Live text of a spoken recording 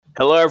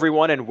Hello,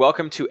 everyone, and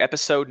welcome to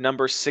episode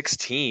number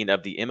 16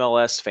 of the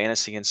MLS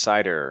Fantasy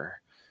Insider.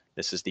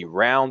 This is the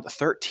round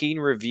 13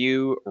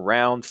 review,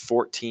 round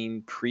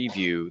 14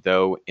 preview,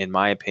 though, in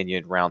my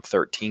opinion, round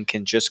 13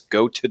 can just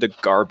go to the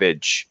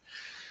garbage.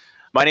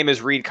 My name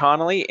is Reed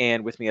Connolly,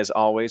 and with me, as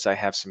always, I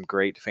have some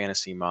great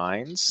fantasy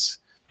minds.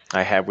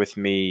 I have with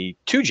me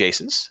two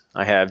Jasons.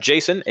 I have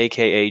Jason,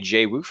 aka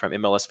JWoo from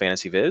MLS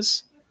Fantasy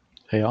Viz.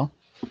 Hey, y'all.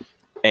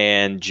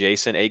 And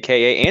Jason,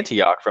 aka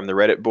Antioch from the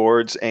Reddit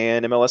boards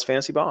and MLS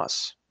Fantasy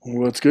Boss.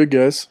 What's good,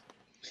 guys?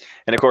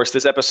 And of course,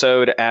 this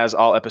episode, as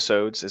all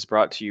episodes, is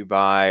brought to you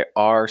by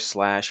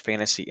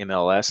r/fantasy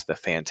MLS, the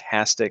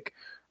fantastic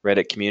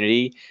Reddit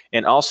community,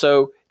 and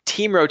also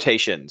team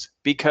rotations,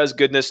 because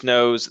goodness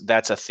knows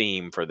that's a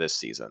theme for this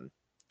season.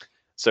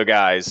 So,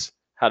 guys,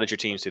 how did your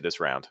teams do this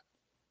round?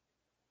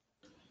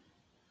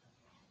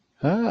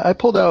 I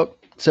pulled out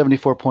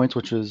 74 points,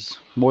 which is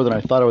more than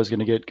I thought I was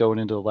going to get going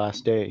into the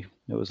last day.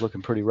 It was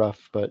looking pretty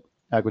rough, but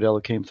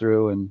Aguadelo came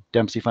through and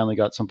Dempsey finally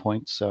got some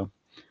points. So,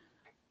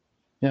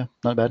 yeah,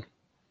 not bad.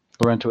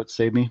 Laurentowicz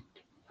saved me.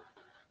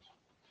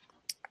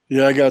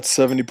 Yeah, I got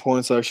 70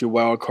 points. I actually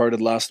wild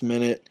carded last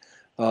minute.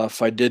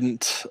 If I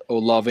didn't,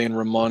 Olave and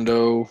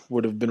Raimondo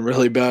would have been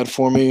really bad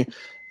for me,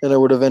 and I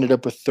would have ended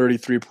up with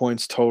 33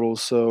 points total.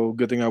 So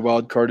good thing I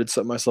wild carded,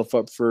 set myself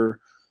up for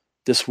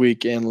this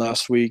week and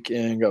last week,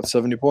 and got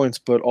 70 points.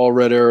 But all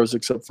red arrows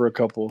except for a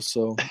couple.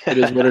 So it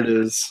is what it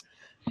is.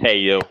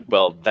 Hey,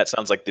 well, that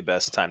sounds like the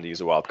best time to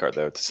use a wild card,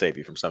 though, to save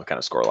you from some kind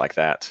of score like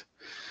that.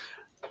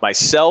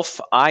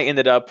 Myself, I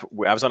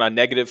was on a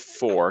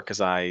 -4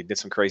 because I did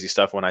some crazy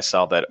stuff when I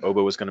saw that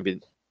Oba was going to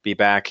be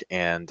back,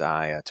 and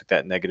I took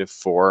that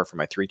 -4 for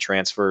my 3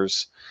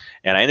 transfers,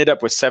 and I ended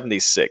up with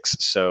 76.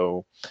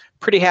 So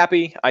pretty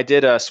happy. I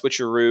did a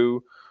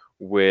switcheroo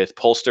with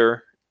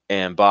Polster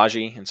and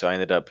Baji, and so I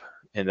ended up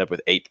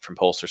with 8 from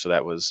Polster, so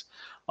that was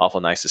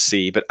awful nice to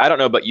see. But I don't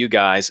know about you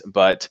guys,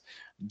 but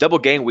double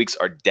game weeks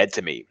are dead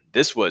to me.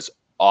 This was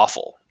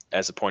awful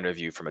as a point of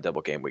view from a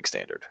double game week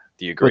standard.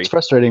 Do you agree? Well, it's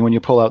frustrating when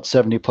you pull out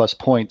 70 plus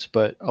points,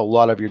 but a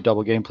lot of your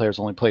double game players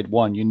only played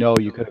one. You know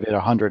you could have hit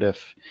 100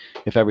 if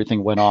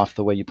everything went off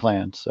the way you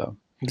planned. So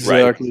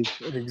Exactly.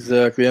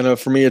 I know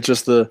for me it's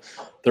just the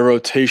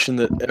rotation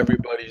that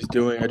everybody's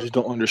doing. I just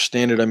don't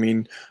understand it. I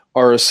mean,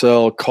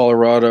 RSL,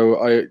 Colorado,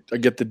 I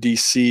get the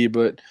DC,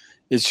 but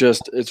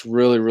it's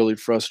really, really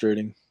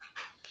frustrating.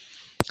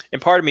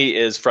 And part of me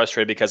is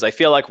frustrated because I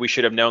feel like we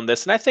should have known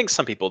this, and I think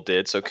some people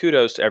did. So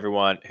kudos to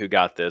everyone who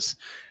got this.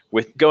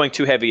 With going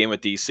too heavy in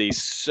with DC,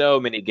 so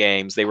many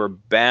games, they were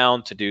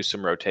bound to do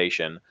some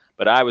rotation.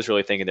 But I was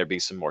really thinking there'd be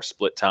some more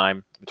split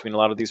time between a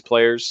lot of these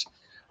players.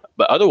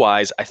 But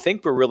otherwise, I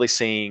think we're really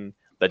seeing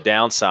the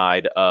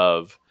downside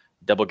of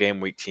double game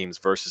week teams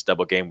versus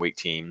double game week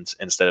teams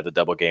instead of the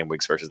double game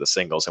weeks versus the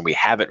singles. And we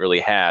haven't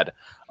really had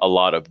a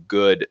lot of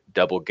good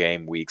double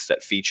game weeks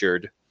that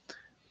featured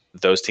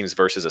those teams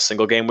versus a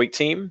single game week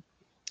team.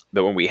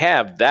 But when we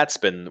have, that's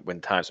been when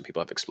times when people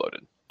have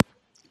exploded.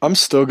 I'm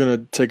still gonna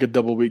take a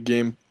double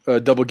game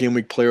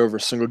week player over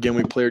a single game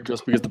week player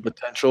just because the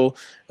potential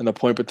and the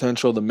point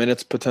potential, the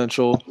minutes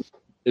potential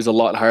is a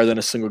lot higher than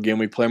a single game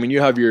week player. I mean,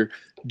 you have your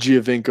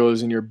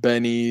Giovincos and your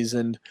Bennies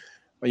and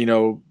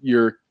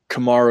your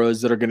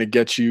Kamaras that are going to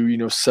get you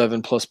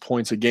 7+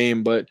 points a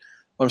game, but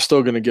I'm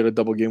still going to get a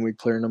double game week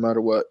player no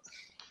matter what.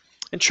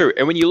 And true.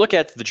 And when you look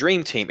at the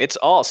dream team, it's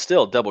all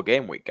still double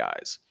game week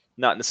guys,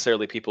 not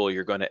necessarily people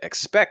you're going to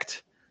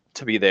expect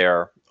to be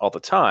there all the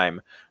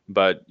time,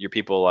 but your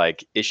people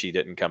like Ishii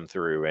didn't come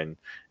through, and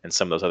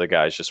some of those other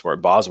guys just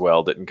weren't.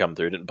 Boswell didn't come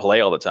through, didn't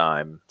play all the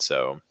time.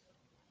 So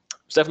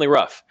it's definitely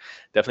rough.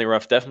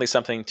 Definitely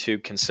something to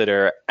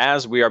consider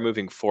as we are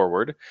moving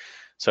forward.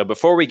 So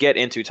before we get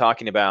into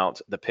talking about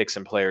the picks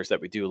and players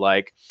that we do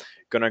like,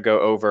 going to go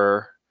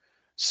over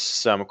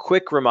some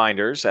quick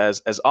reminders.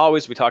 As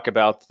always, we talk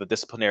about the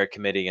disciplinary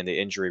committee and the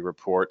injury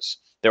reports.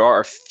 There are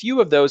a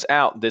few of those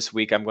out this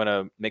week. I'm going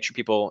to make sure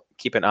people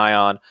keep an eye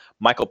on.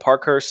 Michael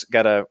Parkhurst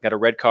got a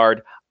red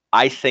card,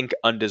 I think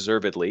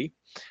undeservedly,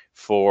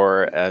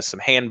 for some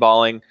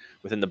handballing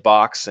within the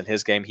box in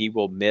his game. He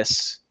will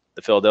miss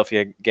the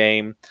Philadelphia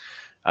game.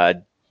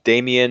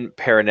 Damian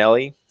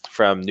Perinelli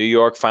from New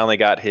York finally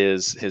got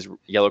his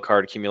yellow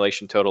card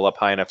accumulation total up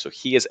high enough, so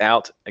he is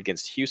out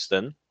against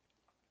Houston.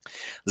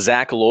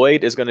 Zach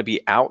Lloyd is going to be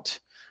out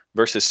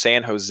versus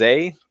San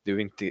Jose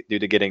due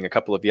to getting a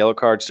couple of yellow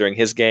cards during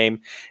his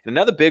game. And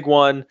another big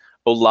one,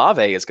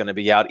 Olave is going to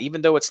be out,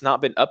 even though it's not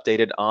been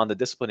updated on the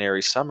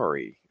disciplinary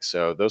summary.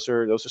 So those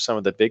are some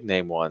of the big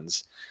name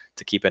ones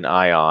to keep an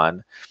eye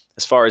on.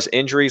 As far as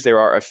injuries, there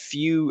are a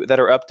few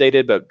that are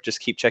updated, but just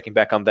keep checking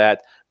back on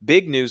that.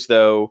 Big news,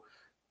 though,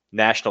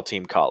 national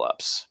team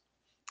call-ups.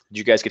 Did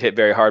you guys get hit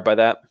very hard by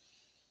that?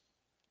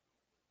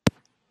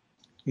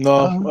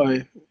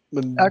 No,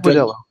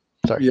 Aguadelo.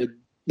 Sorry. Yeah,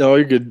 no,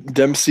 you're good.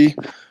 Dempsey,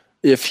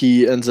 if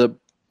he ends up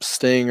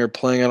staying or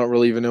playing, I don't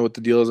really even know what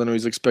the deal is. I know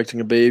he's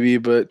expecting a baby,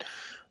 but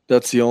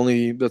that's the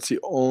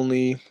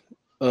only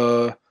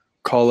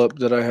call up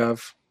that I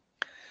have.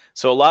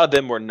 So a lot of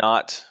them were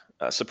not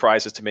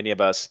surprises to many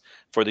of us.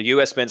 For the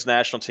U.S. men's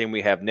national team,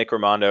 we have Nick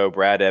Raimondo,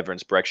 Brad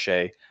Evans, Breck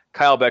Shea,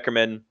 Kyle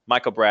Beckerman,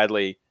 Michael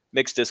Bradley,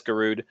 Mix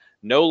Discarud.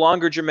 No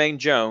longer Jermaine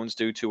Jones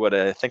due to what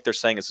I think they're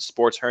saying is a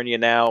sports hernia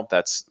now.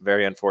 That's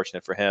very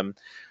unfortunate for him.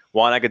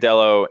 Juan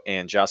Agudelo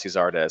and Jossie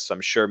Zardes. So I'm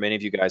sure many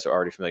of you guys are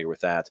already familiar with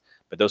that,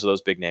 but those are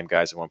those big name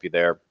guys that won't be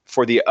there.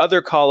 For the other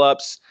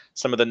call-ups,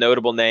 some of the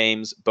notable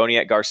names: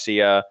 Boniek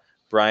Garcia,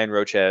 Brian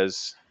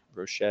Rochez.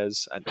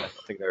 I don't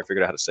think I ever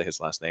figured out how to say his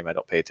last name. I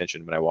don't pay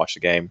attention when I watch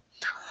the game.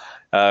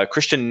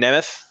 Christian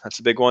Nemeth, that's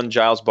a big one.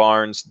 Giles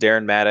Barnes,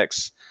 Darren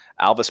Maddox,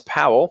 Alvis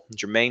Powell,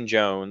 Jermaine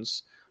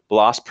Jones,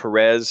 Blas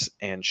Perez,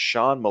 and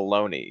Sean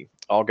Maloney.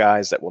 All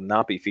guys that will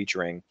not be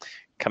featuring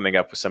coming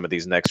up with some of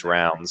these next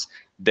rounds.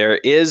 There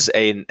is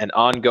an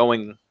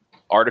ongoing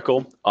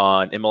article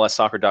on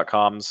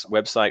MLSsoccer.com's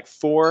website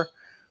for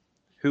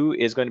who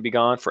is going to be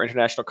gone for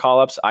international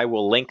call-ups. I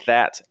will link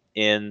that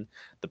in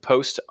the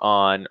post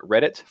on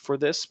Reddit for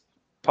this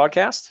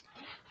podcast.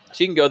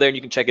 So you can go there and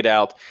you can check it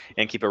out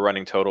and keep a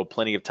running total.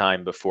 Plenty of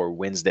time before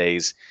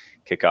Wednesday's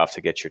kickoff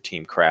to get your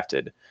team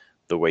crafted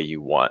the way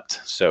you want.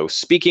 So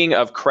speaking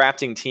of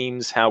crafting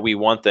teams how we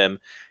want them,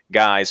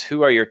 guys,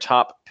 who are your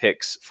top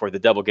picks for the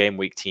double game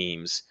week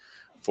teams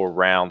for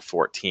round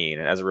 14?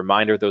 And as a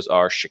reminder, those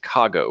are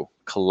Chicago,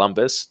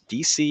 Columbus,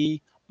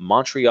 DC,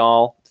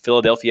 Montreal,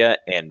 Philadelphia,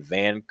 and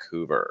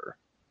Vancouver.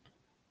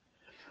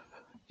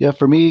 Yeah,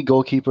 for me,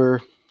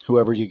 goalkeeper,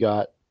 whoever you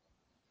got,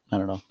 I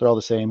don't know. They're all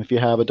the same. If you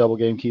have a double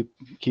game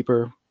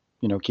keeper,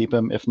 keep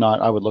him. If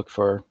not, I would look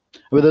for.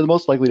 They're the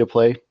most likely to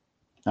play.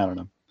 I don't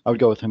know. I would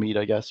go with Hamid,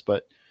 I guess,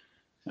 but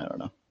I don't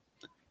know.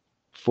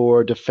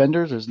 For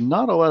defenders, there's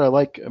not a lot I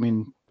like. I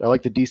mean, I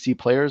like the DC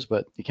players,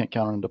 but you can't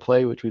count on them to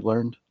play, which we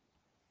learned.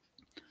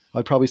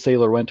 I'd probably say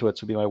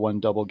Laurentowicz would be my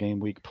one double game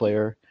week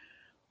player.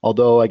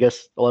 Although I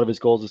guess a lot of his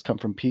goals has come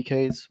from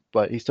PKs,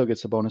 but he still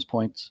gets the bonus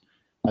points.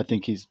 I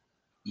think he's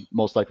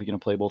most likely going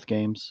to play both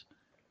games.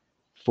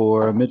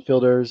 For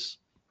midfielders,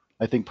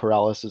 I think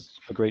Perales is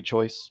a great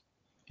choice.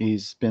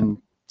 He's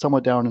been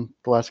somewhat down in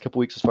the last couple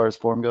weeks as far as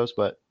form goes,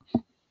 but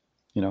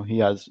he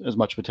has as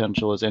much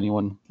potential as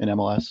anyone in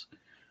MLS.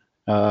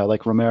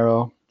 Like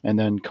Romero, and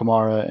then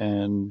Kamara,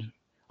 and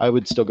I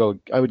would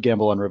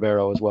gamble on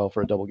Rivero as well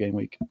for a double game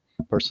week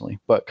personally.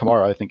 But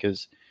Kamara, I think,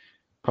 is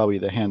probably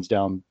the hands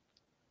down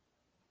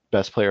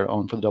best player to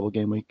own for the double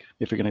game week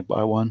if you're going to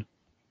buy one.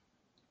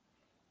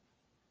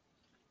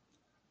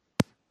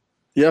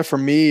 Yeah, for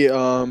me,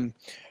 I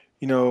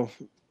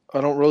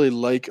don't really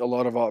like a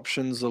lot of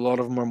options. A lot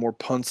of them are more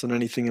punts than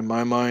anything in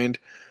my mind.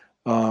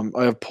 I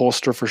have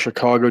Polster for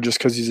Chicago just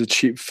because he's a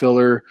cheap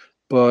filler,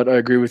 but I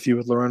agree with you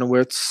with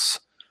Laurentowicz.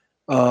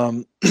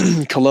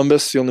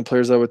 Columbus, the only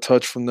players I would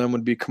touch from them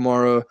would be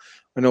Kamara.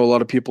 I know a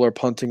lot of people are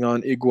punting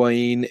on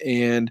Higuain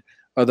and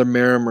either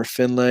Merrim or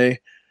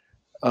Finlay.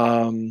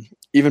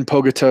 Even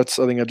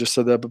Pogatetz, I think I just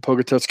said that, but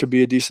Pogatetz could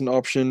be a decent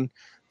option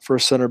for a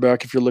center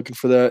back if you're looking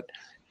for that.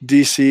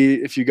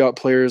 DC, if you got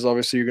players,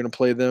 obviously you're going to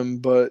play them,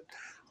 but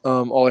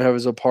all I have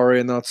is Opare,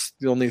 and that's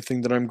the only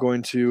thing that I'm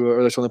going to,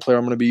 or that's the only player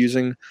I'm going to be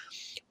using.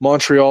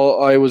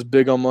 Montreal, I was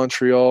big on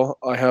Montreal.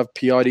 I have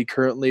Piatti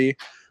currently.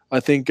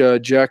 I think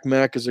Jack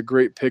Mack is a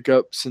great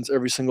pickup since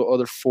every single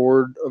other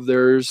forward of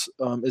theirs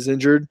is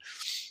injured.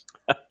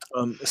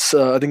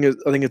 So I think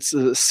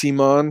it's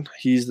Simon.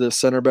 He's the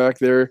center back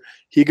there.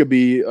 He could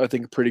be, I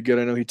think, pretty good.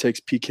 I know he takes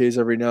PKs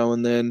every now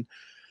and then.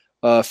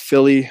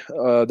 Philly,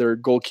 their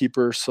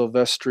goalkeeper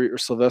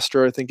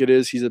Sylvester, I think it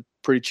is. He's a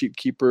pretty cheap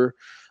keeper.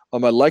 I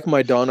like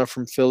Maidana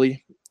from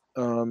Philly.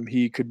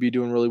 He could be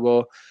doing really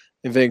well.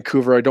 In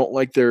Vancouver, I don't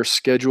like their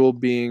schedule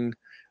being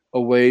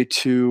away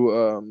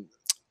to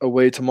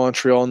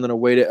Montreal and then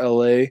away to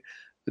LA. I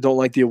don't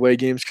like the away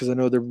games because I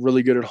know they're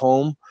really good at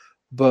home,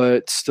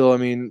 but still, I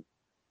mean,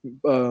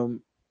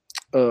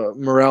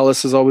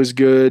 Morales is always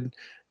good,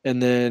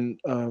 and then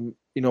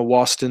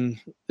Waston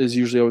is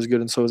usually always good,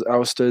 and so is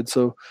Ousted.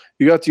 So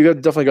you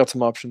definitely got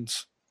some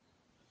options.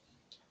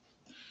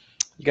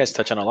 You guys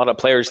touch on a lot of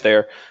players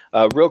there.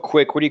 Real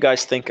quick, what do you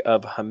guys think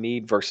of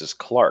Hamid versus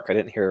Clark? I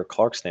didn't hear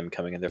Clark's name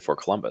coming in there for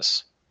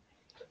Columbus.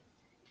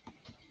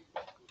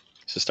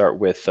 So start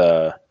with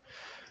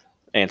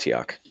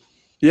Antioch.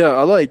 Yeah,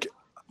 I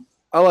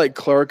like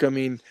Clark. I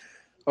mean,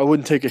 I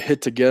wouldn't take a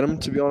hit to get him,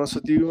 to be honest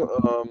with you.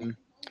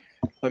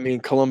 I mean,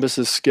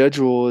 Columbus's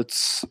schedule,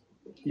 it's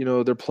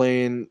they're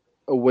playing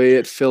away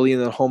at Philly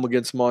and then home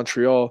against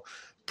Montreal.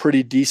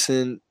 Pretty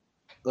decent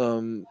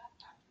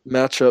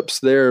matchups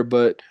there,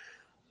 but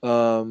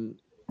I'm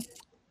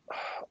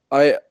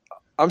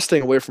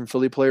staying away from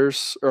Philly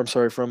players, or I'm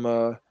sorry, from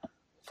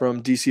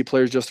DC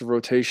players, just a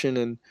rotation,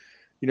 and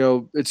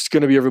it's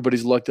going to be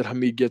everybody's luck that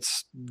Hamid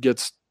gets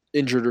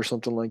injured or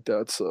something like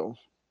that. So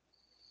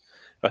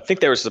I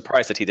think they were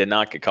surprised that he did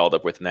not get called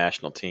up with the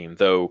national team,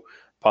 though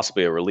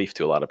possibly a relief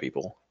to a lot of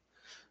people.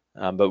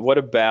 But what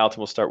about, and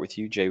we'll start with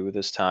you, Jay, with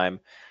this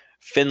time,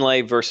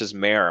 Finlay versus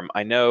Merrim.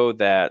 I know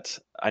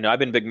I've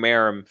been a big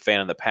Merrim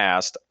fan in the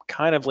past,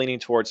 kind of leaning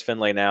towards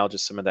Finlay now,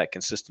 just some of that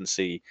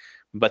consistency.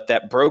 But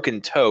that broken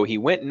toe, he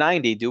went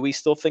 90. Do we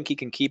still think he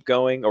can keep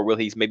going, or will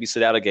he maybe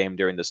sit out a game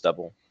during this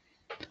double?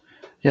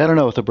 Yeah, I don't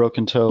know with a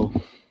broken toe.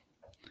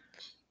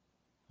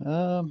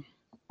 Um,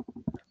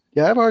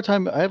 yeah, I have a hard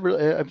time. I have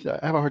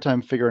a hard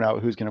time figuring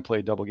out who's going to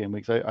play double game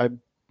weeks.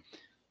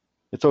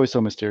 It's always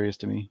so mysterious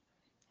to me.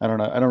 I don't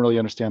know. I don't really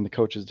understand the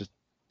coaches'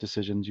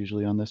 decisions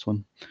usually on this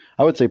one.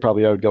 I would say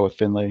probably I would go with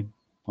Finlay,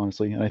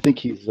 honestly, and I think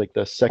he's like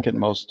the second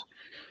most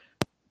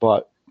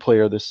bought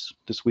player this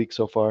week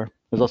so far.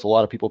 There's also a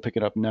lot of people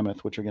picking up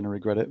Nemeth, which are going to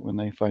regret it when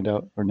they find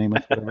out, or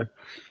Namath, whatever.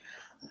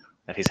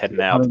 That he's heading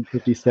out.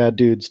 150 sad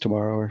dudes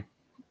tomorrow or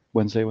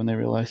Wednesday when they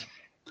realize.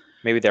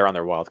 Maybe they're on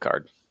their wild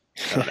card.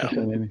 I don't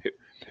know. Maybe.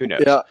 Who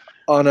knows? Yeah,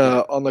 on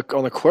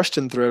the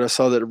question thread, I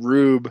saw that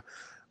Rube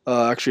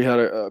actually had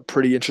a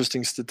pretty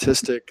interesting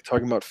statistic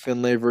talking about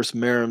Finlay versus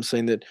Merrim,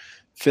 saying that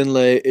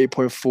Finlay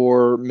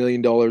 $8.4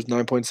 million,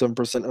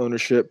 9.7%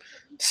 ownership,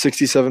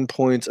 67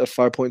 points at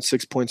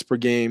 5.6 points per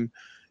game,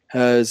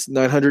 has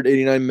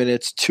 989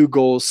 minutes, 2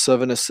 goals,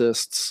 7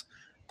 assists.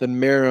 Then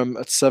Merrim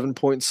at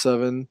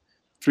 7.7,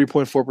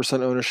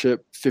 3.4%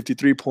 ownership,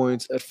 53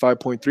 points at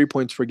 5.3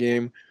 points per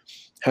game,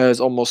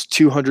 has almost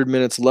 200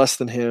 minutes less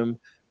than him,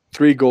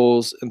 3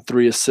 goals and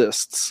 3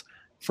 assists.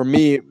 For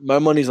me, my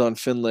money's on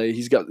Finlay.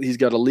 He's got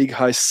a league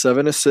high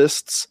 7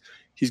 assists.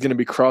 He's going to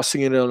be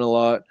crossing it in a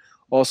lot.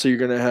 Also, you're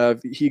going to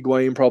have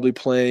Higuain probably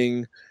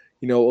playing,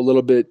 a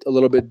little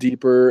bit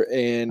deeper,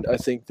 and I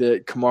think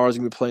that Kamara's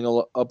going to be playing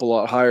up a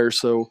lot higher.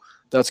 So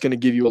that's going to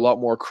give you a lot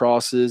more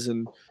crosses.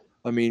 And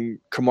I mean,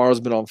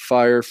 Kamara's been on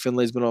fire.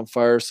 Finlay's been on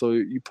fire. So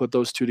you put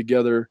those two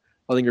together,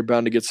 I think you're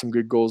bound to get some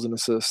good goals and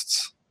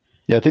assists.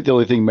 Yeah, I think the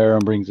only thing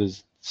Merrim brings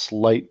is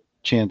slight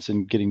chance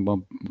in getting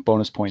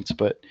bonus points,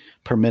 but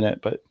per minute.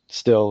 But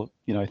still,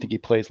 I think he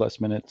plays less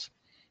minutes.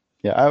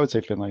 Yeah, I would say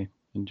Finlay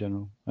in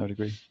general. I would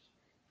agree.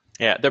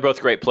 Yeah, they're both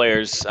great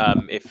players.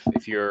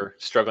 If you're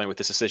struggling with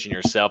this decision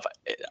yourself,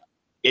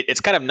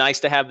 it's kind of nice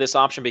to have this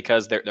option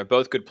because they're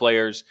both good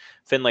players.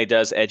 Finlay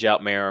does edge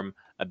out Merrim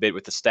a bit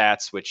with the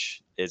stats,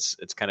 which it's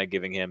kind of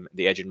giving him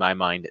the edge in my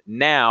mind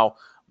now.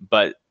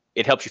 But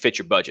it helps you fit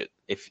your budget.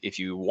 If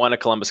you want a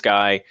Columbus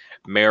guy,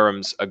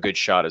 Merrim's a good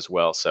shot as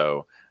well.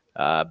 So,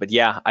 but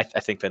yeah, I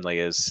think Finlay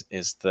is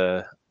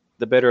the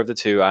better of the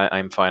two.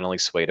 I'm finally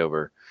swayed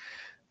over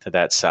to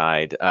that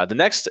side. The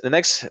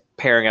next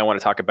pairing I want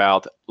to talk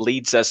about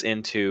leads us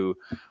into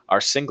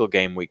our single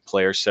game week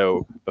players.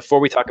 So before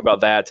we talk about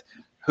that,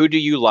 who do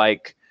you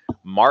like,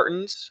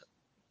 Martins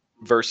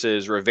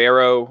versus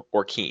Rivero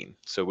or Keane?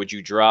 So would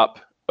you drop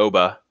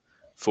Oba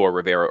for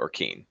Rivero or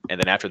Keane? And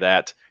then after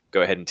that,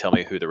 go ahead and tell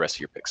me who the rest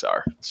of your picks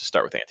are. Let's just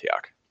start with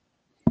Antioch.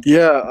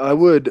 Yeah, I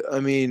would. I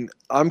mean,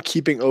 I'm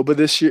keeping Oba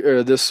this year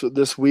or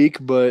this week,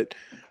 but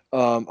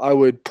I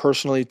would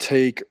personally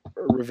take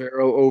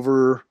Rivero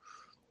over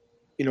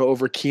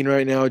Keane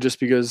right now, just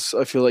because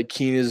I feel like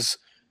Keane is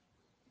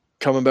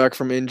coming back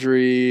from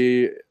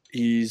injury.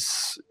 He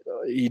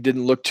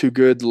didn't look too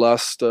good the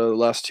last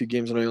 2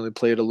 games, and I only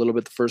played a little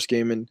bit the first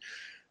game, and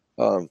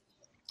I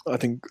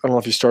don't know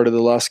if he started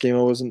the last game.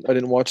 I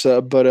didn't watch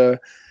that, but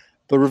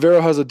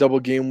Rivero has a double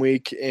game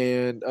week,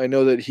 and I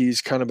know that he's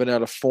kind of been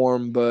out of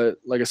form, but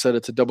like I said,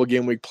 it's a double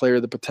game week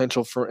player. The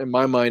potential in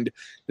my mind,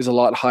 is a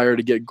lot higher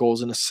to get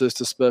goals and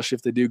assists, especially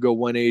if they do go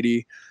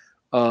 180.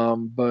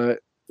 But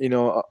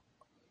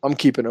I'm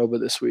keeping Oba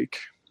this week.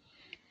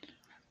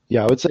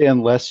 Yeah, I would say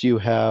unless you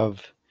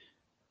have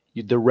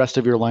the rest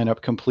of your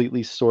lineup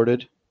completely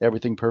sorted,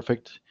 everything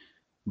perfect,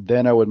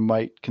 then I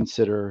might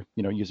consider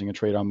using a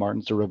trade on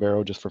Martins to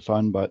Rivero just for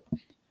fun. But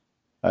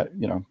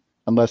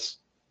unless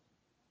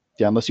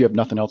you have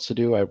nothing else to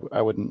do,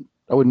 I wouldn't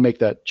make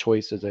that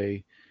choice as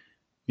an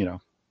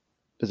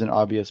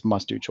obvious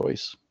must-do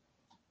choice.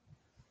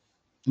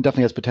 It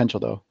definitely has potential,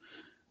 though.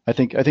 I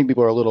think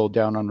people are a little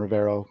down on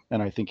Rivero,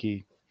 and I think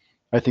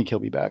he'll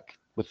be back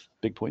with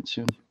big points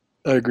soon.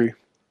 I agree.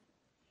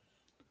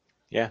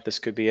 Yeah, this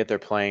could be it. They're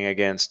playing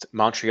against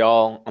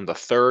Montreal on the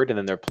 3rd, and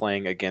then they're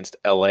playing against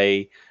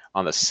LA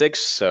on the 6th.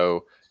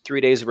 So 3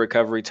 days of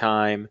recovery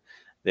time.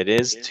 That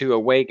is 2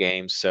 away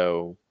games,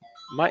 so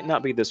might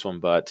not be this one,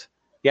 but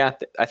yeah,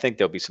 I think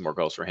there'll be some more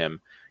goals for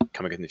him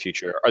coming in the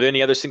future. Are there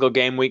any other single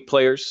game week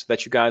players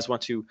that you guys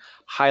want to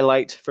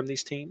highlight from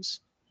these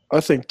teams? I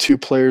think 2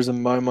 players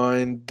in my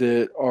mind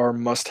that are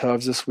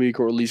must-haves this week,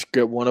 or at least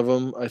get one of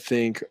them. I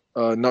think,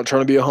 not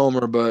trying to be a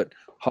homer, but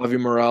Javi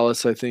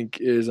Morales, I think,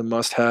 is a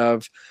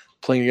must-have.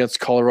 Playing against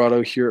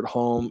Colorado here at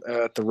home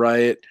at the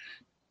Riot.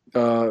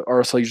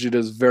 RSL usually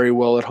does very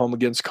well at home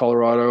against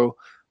Colorado.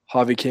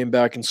 Javi came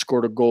back and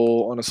scored a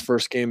goal on his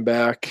first game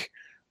back.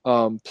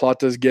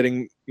 Plata's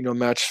getting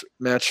match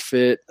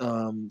fit,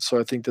 so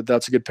I think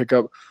that's a good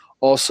pickup.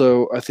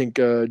 Also, I think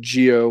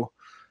Gio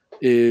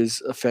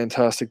is a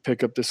fantastic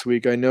pickup this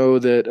week. I know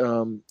that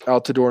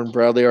Altidore and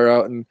Bradley are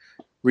out, and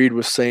Reed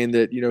was saying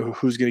that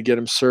who's going to get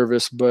him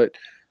service, but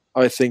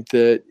I think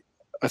that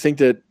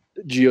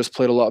Gio's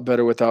played a lot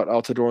better without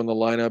Altidore in the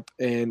lineup,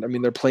 and I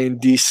mean they're playing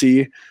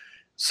DC,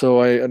 so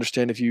I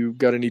understand if you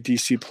got any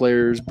DC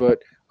players,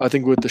 but I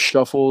think with the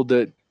shuffle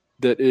that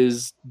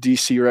is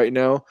DC right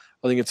now,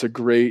 I think it's a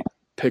great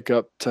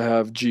pickup to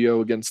have Gio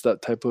against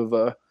that type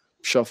of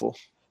shuffle.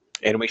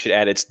 And we should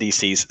add it's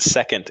DC's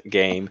second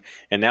game.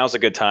 And now's a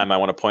good time. I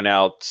want to point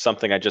out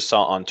something I just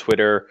saw on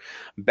Twitter.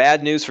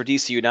 Bad news for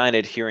DC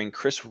United, hearing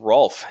Chris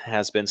Rolfe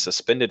has been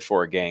suspended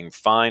for a game,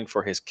 fined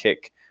for his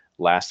kick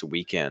last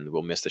weekend.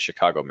 Will miss the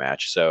Chicago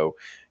match. So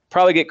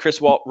probably get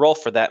Chris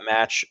Rolfe for that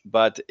match,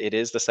 but it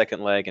is the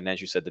second leg. And as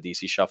you said, the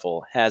DC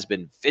Shuffle has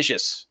been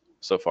vicious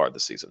so far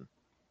this season.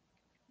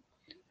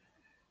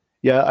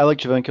 Yeah, I like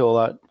Javenko a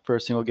lot for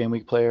a single game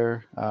week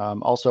player.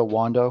 Also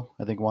Wando.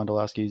 I think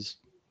Wondolowski's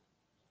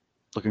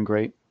looking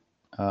great.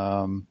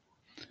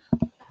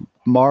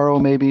 Morrow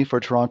maybe for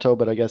Toronto,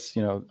 but I guess,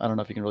 I don't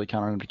know if you can really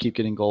count on him to keep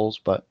getting goals,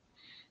 but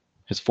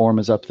his form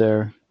is up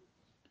there.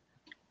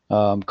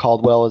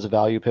 Caldwell is a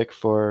value pick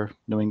for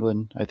New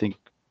England. I think,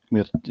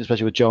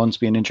 especially with Jones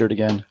being injured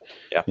again,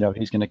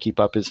 he's going to keep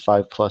up his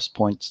 5+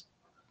 points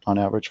on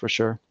average for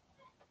sure.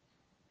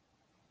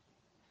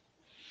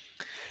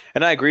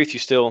 And I agree with you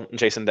still,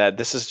 Jason, that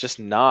this is just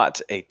not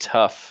a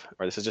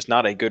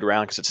good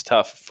round because it's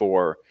tough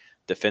for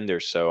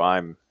defenders. So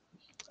I'm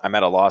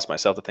at a loss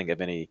myself to think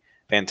of any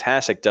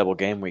fantastic double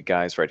game week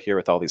guys right here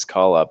with all these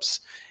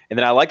call-ups. And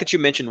then I like that you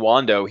mentioned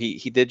Wando.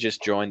 He did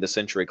just join the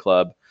Century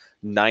Club,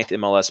 9th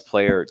MLS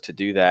player to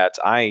do that.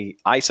 I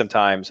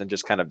sometimes am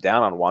just kind of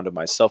down on Wando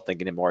myself,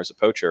 thinking him more as a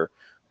poacher,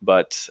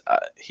 but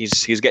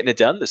he's getting it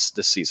done this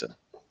season.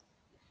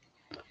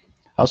 I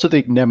also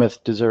think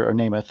Namath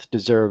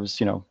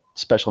deserves,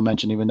 special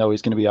mention, even though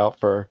he's going to be out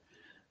for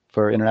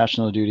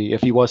international duty.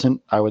 If he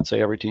wasn't, I would say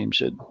every team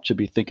should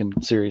be thinking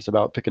serious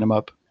about picking him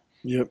up.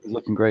 Yep, he's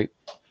looking great.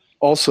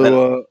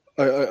 Also,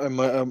 I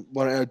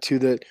want to add too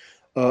that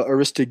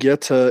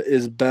Aristeguieta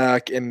is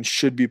back and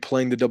should be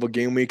playing the double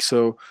game week,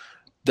 so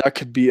that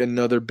could be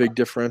another big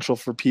differential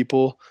for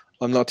people.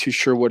 I'm not too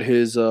sure what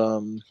his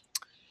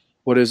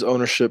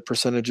ownership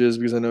percentage is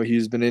because I know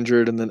he's been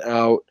injured and then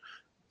out.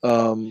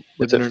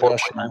 It's at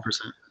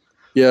 4.9%.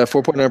 Yeah,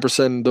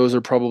 4.9%. Those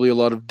are probably a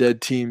lot of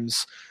dead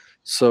teams.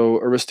 So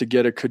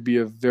Aristeguieta could be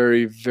a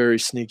very, very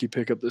sneaky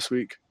pickup this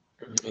week.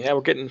 Yeah,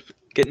 we're getting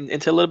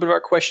into a little bit of our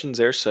questions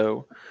there,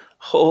 so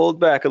hold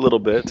back a little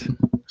bit.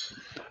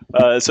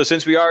 So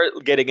since we are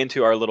getting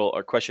into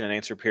our question and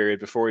answer period,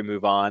 before we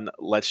move on,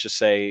 let's just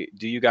say,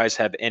 do you guys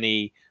have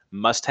any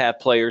must-have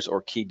players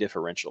or key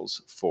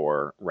differentials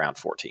for round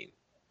 14?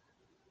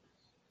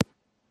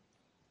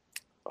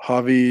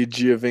 Javi,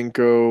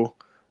 Giovinco.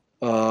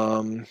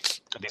 Are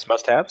these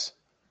must-haves?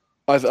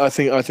 I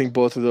think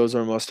both of those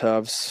are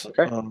must-haves.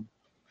 Okay.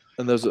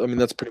 And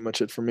that's pretty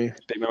much it for me.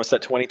 Big man, what's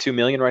that, $22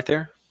 million right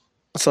there?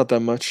 That's not that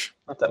much.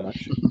 Not that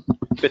much.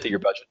 Fit to your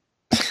budget.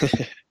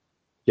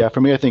 Yeah,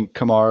 for me, I think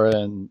Kamara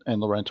and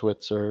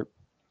Laurentowicz are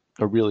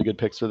really good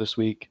picks for this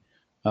week.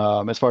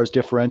 As far as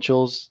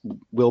differentials,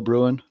 Will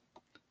Bruin,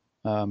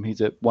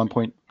 he's at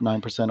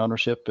 1.9%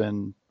 ownership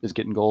and is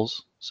getting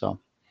goals. So.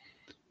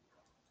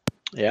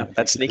 Yeah,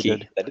 that's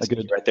sneaky. That is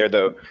good right there,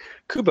 though.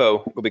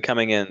 Kubo will be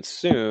coming in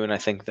soon. I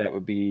think that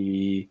would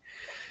be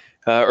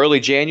early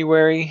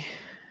January,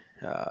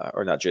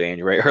 or not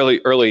January.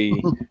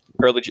 Early.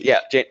 Yeah,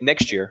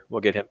 next year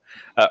we'll get him.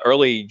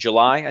 Early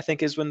July, I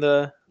think, is when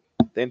the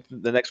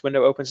next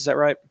window opens. Is that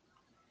right?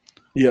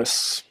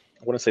 Yes.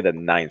 I want to say the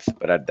 9th,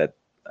 but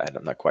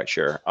I'm not quite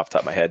sure off the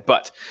top of my head.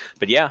 But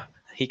yeah.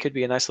 He could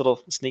be a nice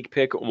little sneak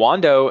pick.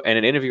 Wando, in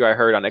an interview I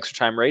heard on Extra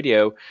Time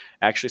Radio,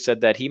 actually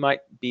said that he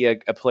might be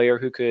a player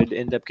who could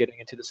end up getting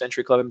into the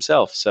Century Club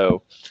himself.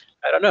 So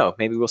I don't know.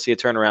 Maybe we'll see a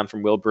turnaround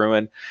from Will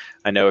Bruin.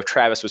 I know if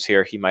Travis was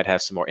here, he might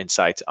have some more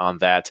insight on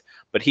that.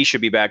 But he should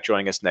be back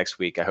joining us next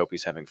week. I hope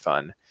he's having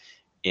fun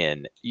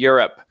in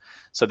Europe.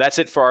 So that's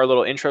it for our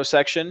little intro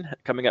section.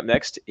 Coming up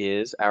next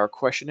is our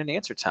question and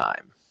answer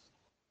time.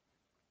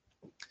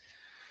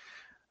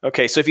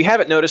 Okay, so if you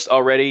haven't noticed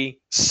already,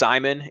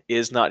 Simon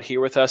is not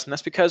here with us, and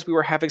that's because we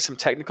were having some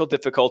technical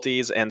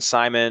difficulties, and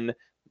Simon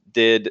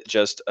did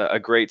just a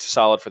great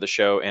solid for the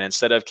show, and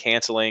instead of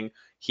canceling,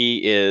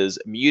 he is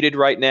muted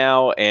right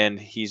now, and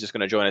he's just going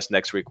to join us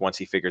next week once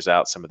he figures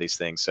out some of these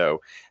things. So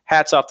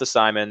hats off to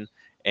Simon,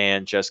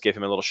 and just give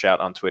him a little shout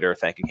on Twitter,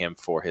 thanking him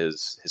for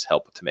his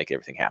help to make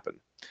everything happen.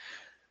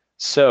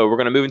 So we're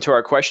going to move into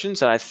our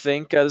questions, and I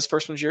think this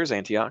first one's yours,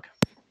 Antioch.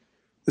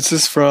 This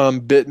is from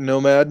Bit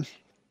Nomad.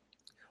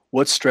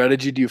 What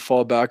strategy do you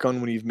fall back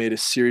on when you've made a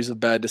series of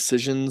bad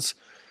decisions?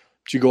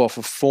 Do you go off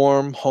of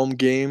form, home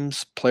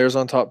games, players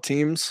on top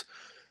teams?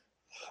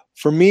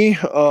 For me,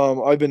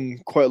 I've been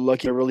quite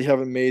lucky. I really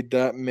haven't made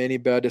that many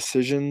bad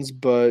decisions,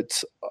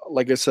 but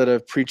like I said,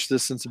 I've preached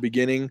this since the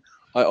beginning.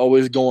 I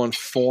always go on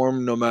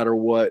form no matter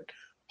what.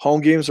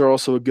 Home games are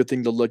also a good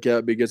thing to look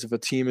at because if a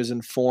team is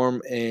in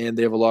form and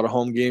they have a lot of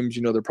home games,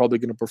 they're probably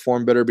going to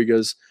perform better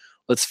because,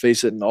 let's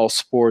face it, in all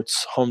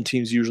sports, home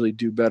teams usually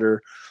do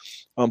better.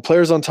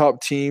 Players on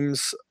top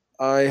teams,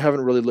 I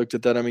haven't really looked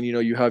at that. I mean,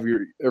 you have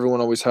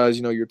everyone always has,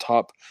 your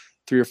top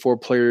 3 or 4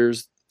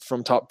 players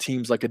from top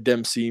teams like a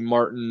Dempsey,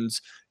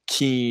 Martins,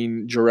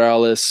 Keane,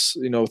 Juralis,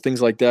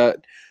 things like that.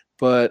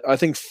 But I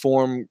think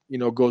form,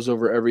 goes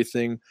over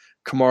everything.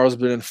 Kamara's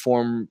been in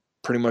form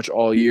pretty much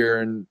all year,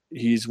 and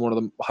he's one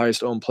of the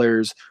highest owned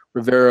players.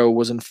 Rivera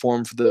was in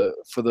form for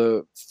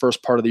the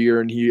first part of the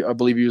year, and I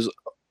believe he was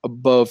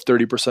above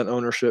 30%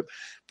 ownership,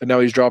 but now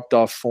he's dropped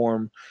off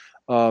form.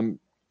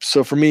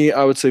 So for me,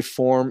 I would say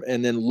form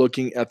and then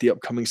looking at the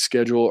upcoming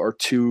schedule are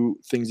two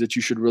things that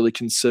you should really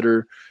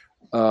consider,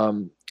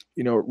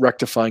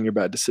 rectifying your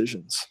bad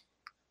decisions.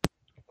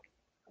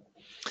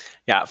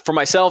 Yeah, for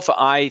myself,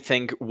 I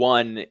think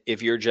one,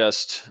 if you're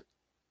just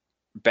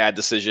bad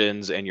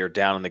decisions and you're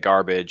down in the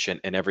garbage and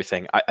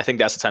everything, I think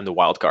that's the time to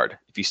wild card.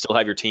 If you still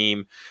have your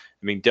team,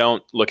 I mean,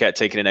 don't look at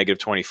taking a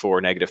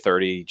 -24,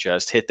 -30.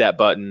 Just hit that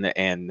button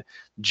and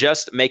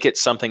just make it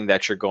something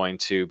that you're going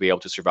to be able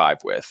to survive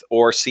with,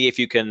 or see if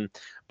you can,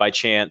 by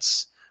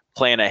chance,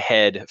 plan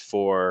ahead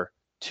for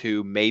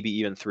 2, maybe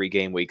even 3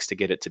 game weeks to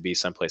get it to be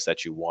someplace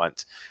that you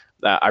want.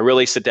 I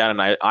really sit down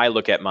and I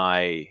look at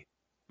my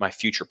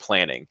future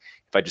planning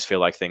if I just feel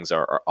like things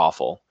are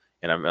awful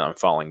and I'm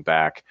falling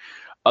back.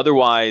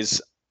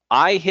 Otherwise,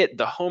 I hit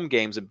the home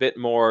games a bit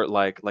more,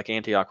 like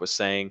Antioch was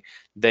saying.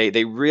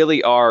 They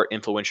really are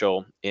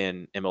influential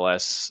in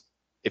MLS.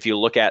 If you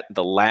look at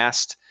the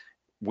last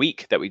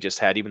week that we just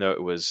had, even though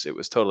it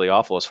was totally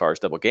awful as far as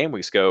double game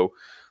weeks go,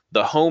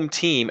 the home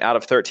team out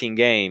of 13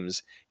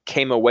 games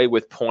came away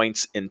with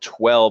points in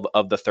 12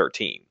 of the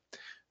 13.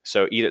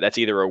 So that's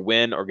either a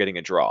win or getting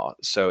a draw.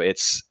 So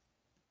it's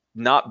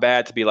not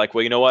bad to be like,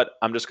 well, you know what?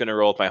 I'm just going to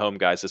roll with my home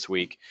guys this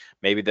week.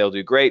 Maybe they'll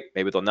do great.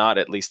 Maybe they'll not.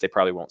 At least they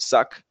probably won't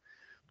suck.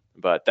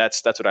 But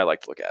that's what I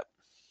like to look at.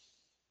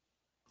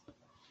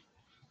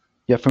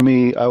 Yeah, for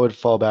me, I would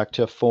fall back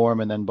to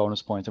form and then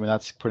bonus points. I mean,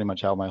 that's pretty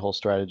much how my whole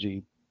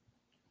strategy,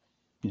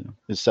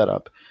 is set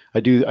up. I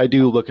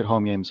do look at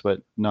home games,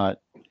 but not.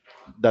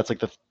 That's like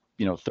the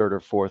third or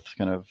fourth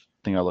kind of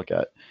thing I look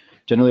at.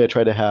 Generally, I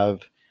try to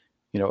have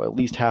at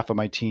least half of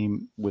my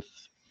team with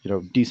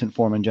decent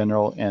form in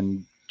general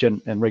and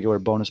regular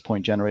bonus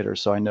point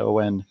generators. So I know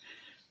when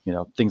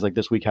things like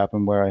this week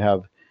happen where I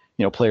have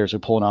players who are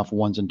pulling off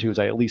 1s and 2s.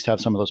 I at least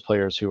have some of those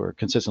players who are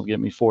consistently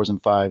getting me 4s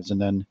and 5s,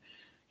 and then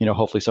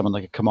hopefully someone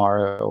like a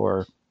Kamara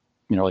or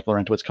like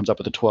Laurentowicz comes up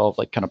with a 12,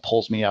 like kind of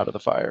pulls me out of the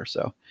fire.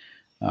 So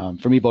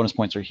for me, bonus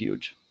points are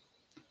huge.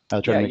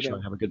 I try to make sure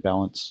I have a good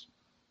balance.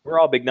 We're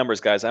all big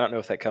numbers guys. I don't know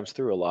if that comes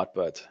through a lot,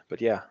 but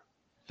yeah,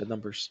 the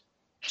numbers,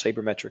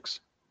 sabermetrics.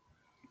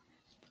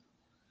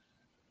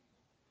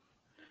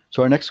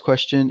 So our next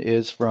question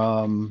is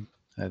from,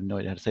 I have no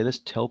idea how to say this,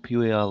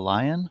 Telpuia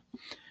Lion.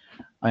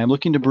 I am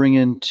looking to bring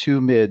in 2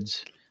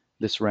 mids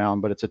this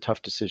round, but it's a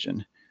tough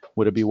decision.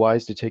 Would it be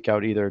wise to take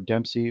out either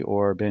Dempsey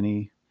or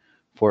Benny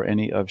for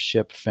any of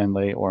Ship,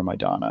 Finlay, or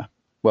Maidana?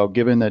 Well,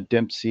 given that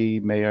Dempsey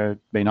may or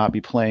may not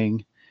be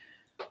playing,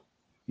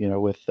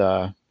 with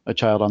a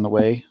child on the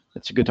way,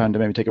 it's a good time to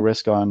maybe take a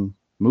risk on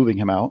moving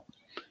him out.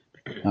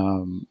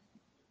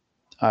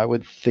 I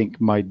would think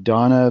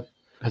Maidana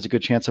has a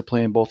good chance of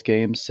playing both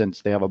games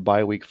since they have a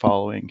bye week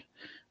following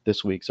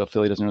this week. So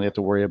Philly doesn't really have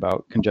to worry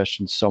about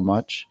congestion so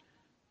much.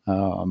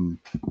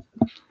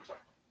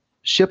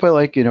 Ship I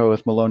like,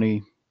 with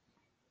Maloney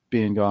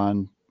being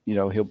gone, he's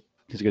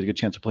got a good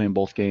chance of playing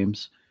both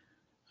games.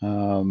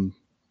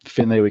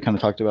 Finlay we kind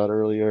of talked about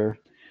earlier.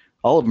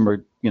 All of them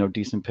are,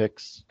 decent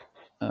picks.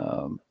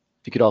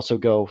 You could also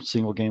go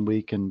single game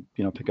week and,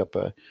 pick up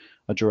a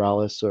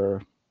Juralis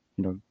or,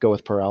 go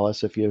with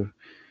Perales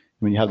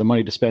when you have the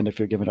money to spend if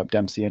you're giving up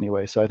Dempsey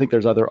anyway. So I think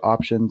there's other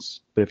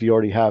options, but if you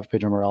already have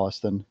Pedro Morales,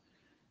 then,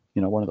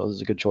 one of those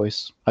is a good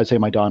choice. I'd say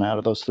Maidana out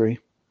of those 3.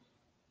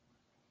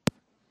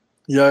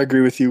 Yeah, I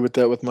agree with you with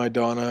that with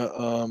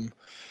Maidana.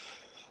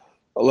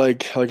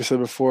 Like I said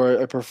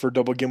before, I prefer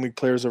double game week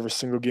players over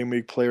single game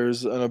week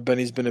players. I know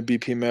Benny's been a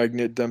BP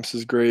magnet. Demps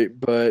is great,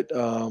 but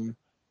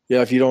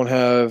if you don't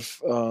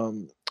have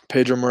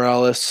Pedro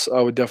Morales,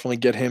 I would definitely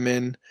get him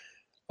in.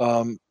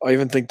 I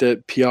even think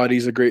that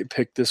Piatti's a great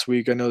pick this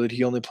week. I know that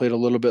he only played a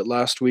little bit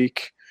last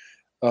week.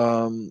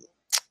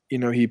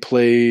 He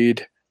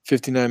played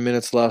 59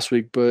 minutes last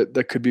week, but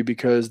that could be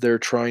because they're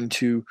trying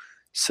to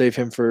save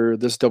him for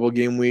this double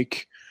game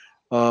week.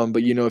 But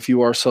if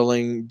you are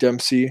selling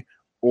Dempsey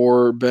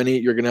or Benny,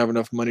 you're going to have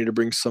enough money to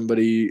bring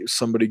somebody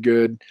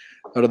good.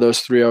 Out of those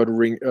 3, I would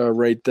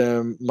rate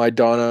them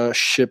Maidana,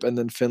 Ship, and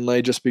then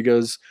Finlay, just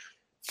because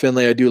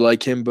Finlay, I do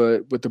like him,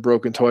 but with the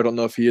broken toe, I don't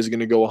know if he is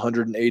going to go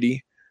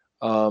 180.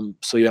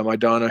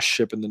 Maidana,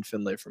 Ship, and then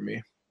Finlay for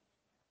me.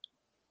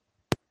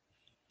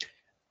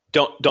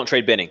 Don't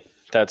trade Benny.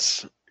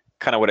 That's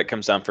kind of what it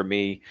comes down for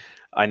me.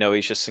 I know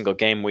he's just single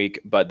game week,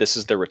 but this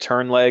is the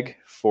return leg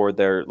for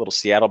their little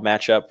Seattle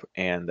matchup,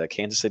 and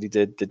Kansas City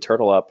did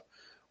turtle up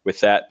with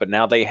that. But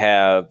now they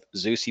have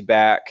Zusi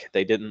back.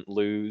 They didn't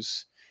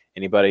lose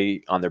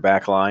anybody on their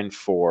back line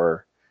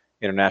for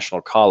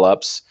international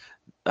call-ups.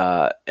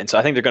 And so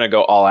I think they're going to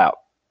go all out.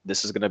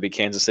 This is going to be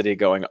Kansas City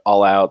going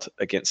all out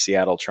against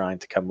Seattle, trying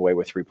to come away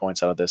with 3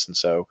 points out of this. And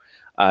so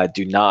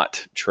do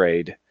not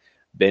trade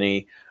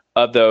Benny.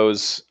 Of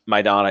those,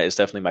 Maidana is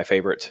definitely my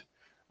favorite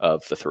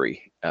of the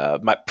 3.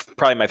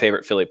 Probably my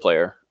favorite Philly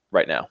player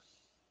right now.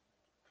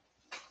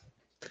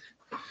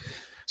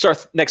 So our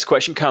next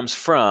question comes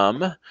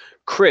from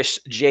Chris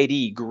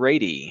JD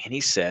Grady, and he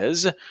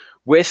says,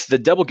 with the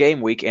double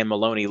game week and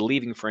Maloney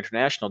leaving for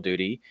international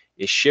duty,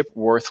 is Ship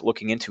worth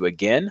looking into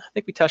again? I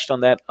think we touched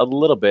on that a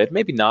little bit.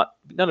 Maybe not.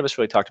 None of us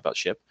really talked about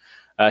Ship.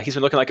 He's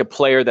been looking like a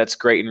player that's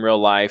great in real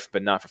life,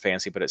 but not for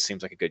fantasy, but it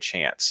seems like a good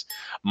chance.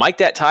 Mike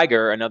That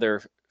Tiger,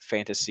 another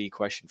fantasy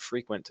question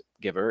frequent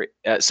giver,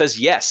 says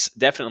yes,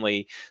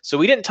 definitely. So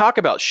we didn't talk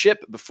about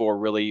Ship before,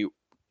 really.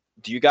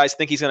 Do you guys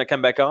think he's going to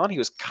come back on? He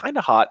was kind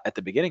of hot at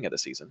the beginning of the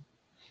season.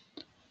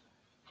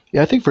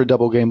 Yeah, I think for a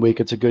double game week,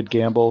 it's a good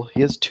gamble.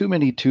 He has too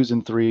many 2s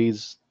and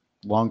 3s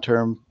long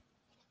term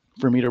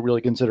for me to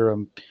really consider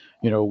him,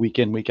 week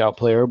in, week out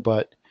player.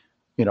 But,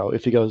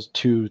 if he goes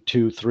 2,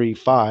 2, 3,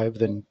 5,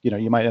 then,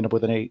 you might end up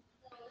with an 8.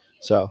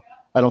 So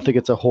I don't think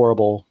it's a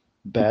horrible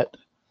bet.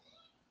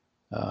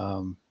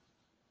 I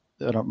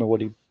don't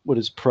know what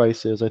his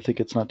price is. I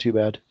think it's not too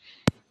bad.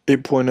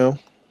 8.0.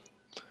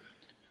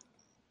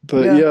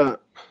 But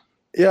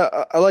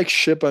yeah, I like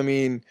Ship. I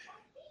mean,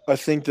 I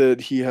think that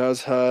he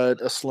has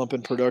had a slump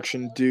in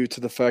production due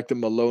to the fact that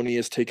Maloney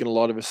has taken a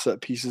lot of his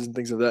set pieces and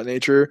things of that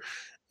nature.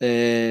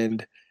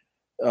 And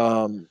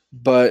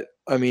but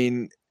I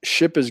mean,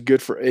 Ship is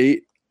good for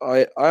 8.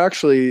 I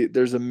actually,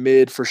 there's a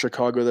mid for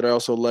Chicago that I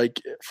also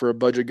like for a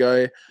budget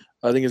guy.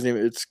 I think his name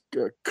it's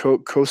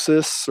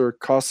Kosis,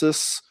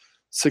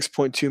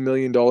 $6.2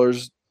 million,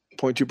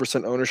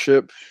 0.2%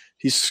 ownership.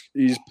 He's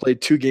played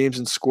 2 games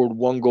and scored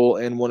 1 goal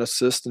and 1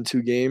 assist in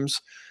 2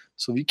 games.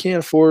 So if you can't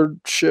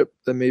afford Ship,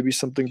 then maybe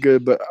something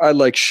good. But I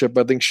like Ship.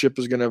 I think Ship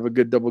is going to have a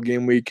good double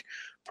game week,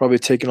 probably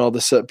taking all the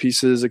set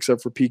pieces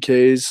except for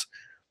PKs.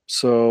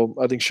 So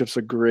I think Ship's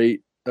a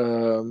great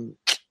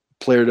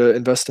player to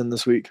invest in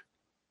this week.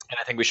 And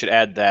I think we should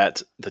add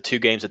that the 2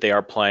 games that they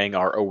are playing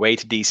are away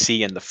to DC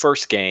in the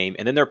first game,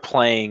 and then they're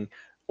playing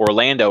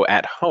Orlando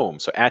at home,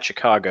 so at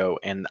Chicago.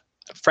 And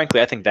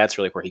frankly, I think that's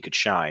really where he could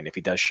shine, if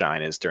he does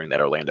shine, is during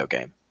that Orlando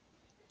game.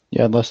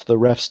 Yeah, unless the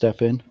refs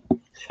step in.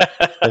 Did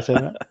I say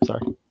that?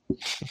 Sorry.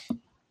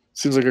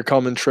 Seems like a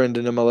common trend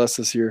in MLS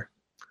this year.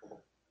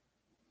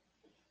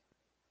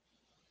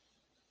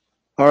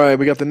 All right,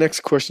 we got the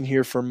next question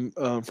here from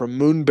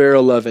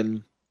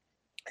Moonbear11.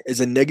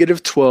 Is a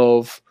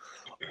 -12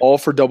 all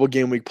for double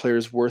game week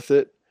players worth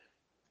it?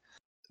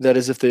 That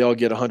is if they all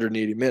get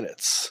 180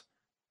 minutes.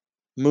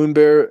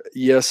 Moonbear,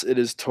 yes, it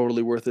is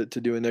totally worth it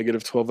to do a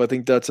 -12. I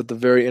think that's at the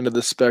very end of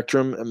the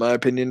spectrum, in my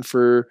opinion,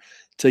 for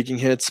taking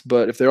hits.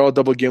 But if they're all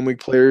double game week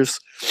players,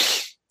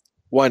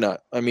 why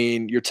not? I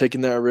mean, you're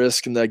taking that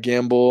risk and that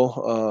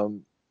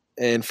gamble.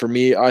 And for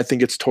me, I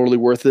think it's totally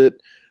worth it.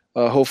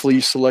 Hopefully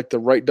you select the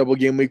right double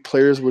game week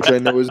players, which I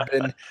know has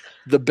been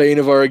the bane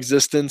of our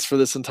existence for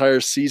this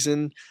entire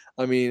season.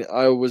 I mean,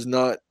 I was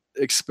not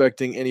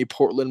expecting any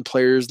Portland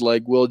players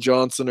like Will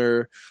Johnson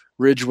or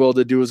Ridgewell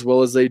to do as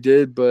well as they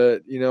did.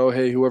 But,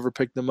 hey, whoever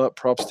picked them up,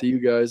 props to you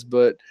guys.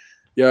 But,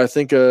 yeah, I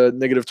think a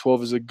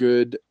 -12 is a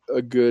good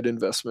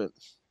investment.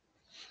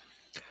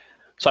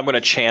 So I'm going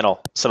to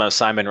channel some of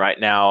Simon right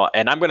now,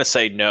 and I'm going to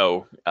say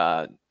no.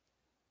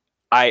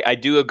 I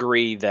do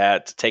agree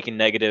that taking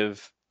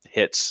negative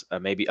hits,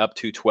 maybe up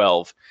to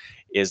 12,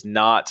 is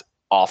not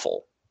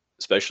awful,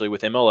 especially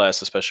with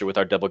MLS, especially with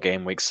our double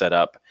game week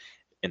setup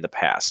in the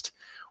past.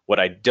 What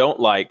I don't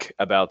like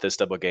about this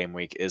double game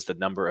week is the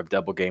number of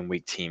double game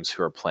week teams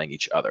who are playing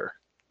each other.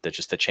 That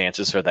just the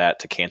chances are that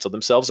to cancel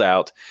themselves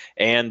out,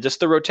 and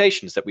just the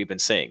rotations that we've been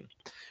seeing.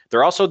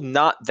 There are also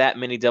not that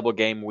many double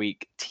game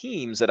week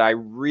teams that I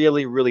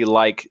really, really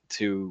like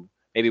to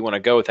maybe want to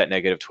go with that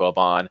 -12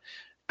 on.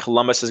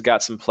 Columbus has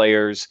got some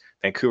players.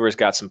 Vancouver's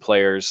got some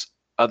players.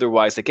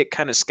 Otherwise, they get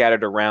kind of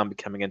scattered around,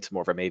 becoming into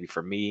more of a maybe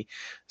for me.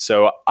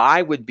 So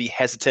I would be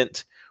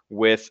hesitant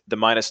with the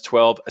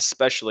 -12,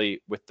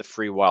 especially with the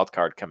free wild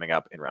card coming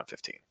up in round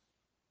 15.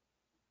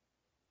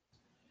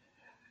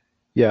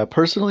 Yeah,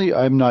 personally,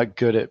 I'm not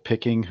good at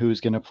picking who's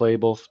going to play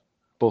both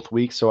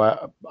weeks, so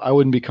I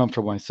wouldn't be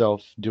comfortable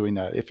myself doing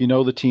that. If you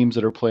know the teams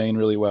that are playing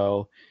really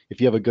well, if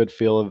you have a good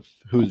feel of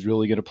who's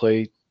really going to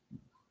play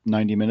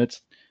 90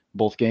 minutes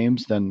both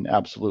games, then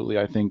absolutely,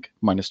 I think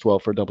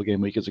 -12 for a double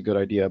game week is a good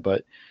idea.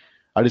 But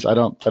I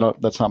don't.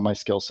 That's not my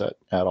skill set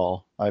at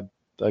all. I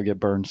get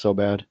burned so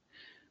bad.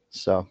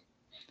 So,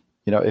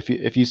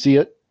 if you see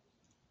it,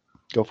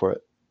 go for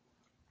it.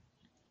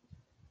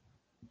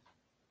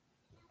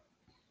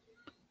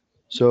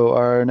 So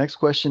our next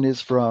question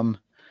is from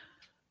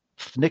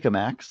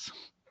Nickamax.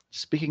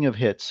 Speaking of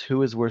hits,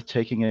 who is worth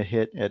taking a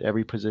hit at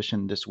every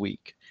position this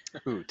week?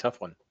 Ooh,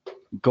 tough one.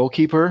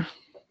 Goalkeeper,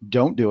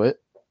 don't do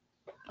it.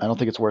 I don't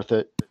think it's worth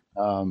it.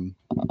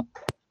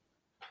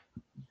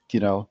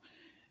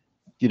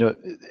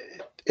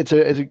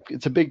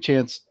 It's a big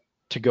chance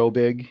to go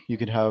big. You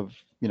could have,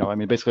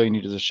 basically all you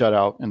need is a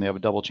shutout, and they have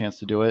a double chance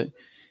to do it.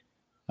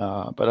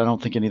 But I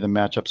don't think any of the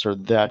matchups are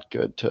that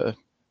good to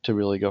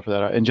really go for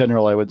that. In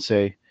general, I would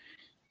say,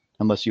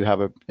 unless you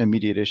have an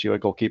immediate issue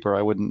at goalkeeper,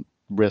 I wouldn't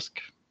risk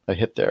a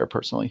hit there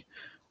personally.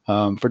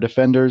 For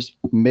defenders,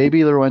 maybe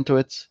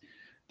Laurentowicz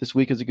this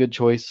week is a good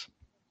choice.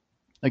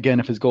 Again,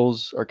 if his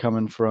goals are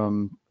coming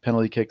from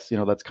penalty kicks,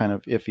 that's kind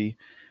of iffy.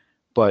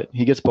 But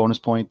he gets bonus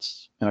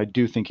points, and I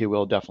do think he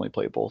will definitely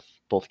play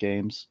both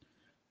games.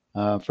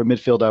 For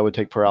midfield, I would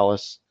take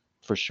Perales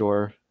for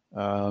sure,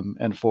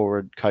 and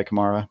forward Kai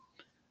Kamara.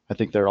 I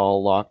think they're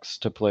all locks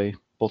to play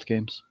both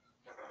games.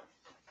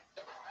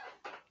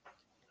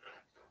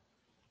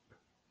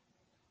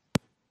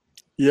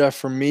 Yeah,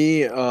 for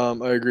me,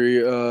 I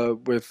agree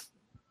with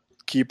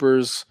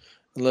keepers.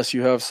 Unless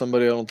you have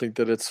somebody, I don't think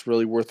that it's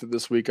really worth it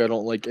this week. I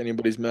don't like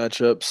anybody's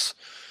matchups.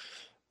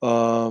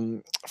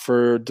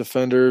 For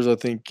defenders, I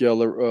think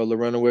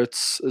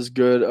Lorenowitz is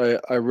good.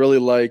 I really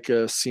like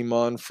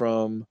Simon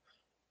from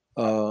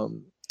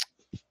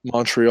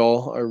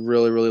Montreal. I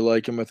really, really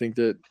like him. I think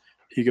that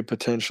he could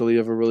potentially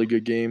have a really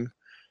good game.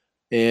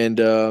 And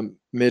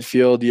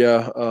midfield,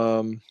 yeah,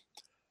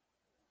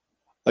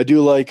 I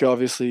do like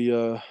obviously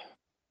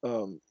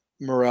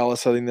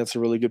Morales. I think that's a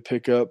really good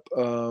pickup.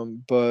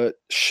 But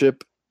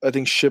I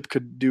think Ship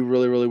could do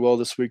really, really well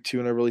this week too.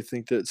 And I really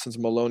think that since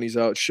Maloney's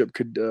out, Ship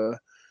could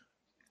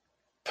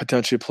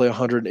potentially play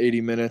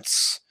 180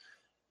 minutes.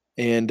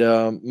 And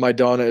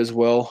Maidana as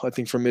well. I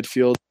think for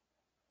midfield,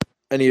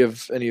 any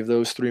of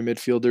those three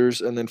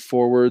midfielders, and then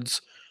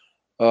forwards.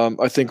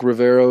 I think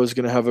Rivero is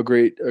going to have a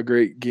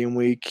great game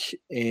week,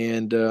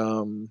 and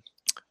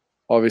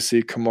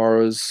obviously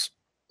Kamara's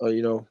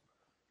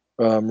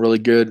really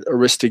good.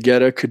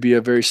 Aristigueta could be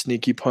a very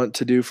sneaky punt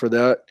to do for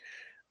that,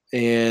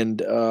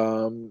 and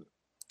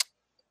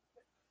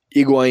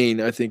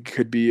Higuain I think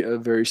could be a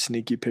very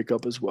sneaky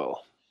pickup as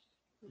well.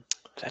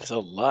 That is a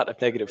lot of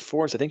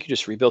 -4s. I think you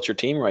just rebuilt your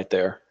team right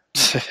there.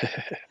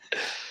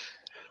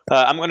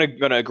 I'm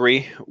gonna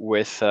agree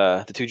with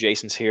the two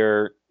Jasons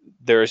here.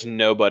 There is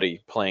nobody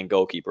playing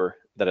goalkeeper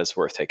that is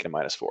worth taking a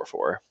 -4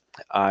 for.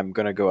 I'm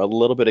gonna go a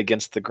little bit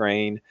against the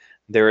grain.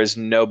 There is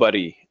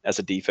nobody as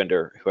a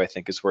defender who I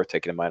think is worth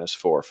taking a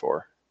 -4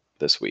 for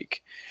this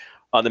week.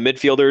 On the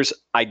midfielders,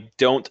 I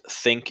don't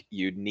think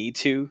you need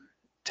to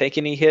take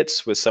any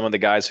hits with some of the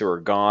guys who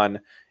are gone,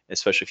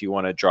 especially if you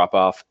want to drop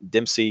off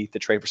Dempsey to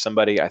trade for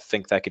somebody. I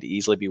think that could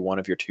easily be one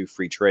of your 2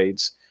 free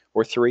trades,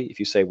 or 3 if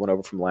you save one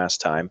over from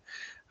last time.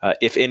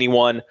 If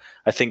anyone,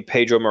 I think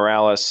Pedro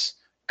Morales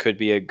could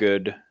be a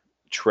good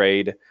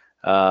trade.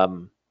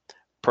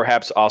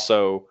 Perhaps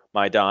also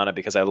Maidana,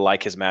 because I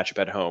like his matchup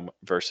at home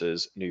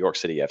versus New York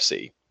City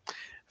FC.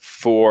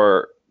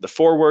 For the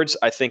forwards,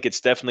 I think it's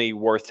definitely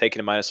worth taking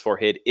a -4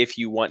 hit if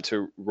you want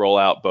to roll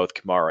out both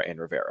Kamara and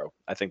Rivero.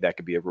 I think that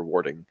could be a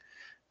rewarding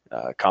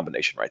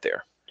combination right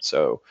there.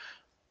 So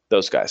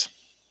those guys.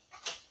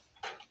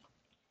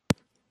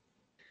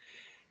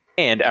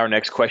 And our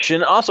next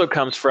question also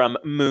comes from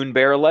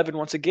Moonbear11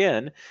 once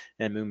again.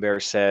 And Moonbear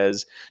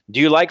says, do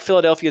you like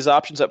Philadelphia's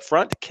options up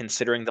front,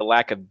 considering the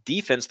lack of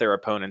defense their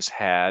opponents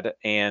had?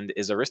 And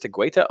is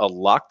Aristigueta a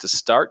lock to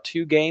start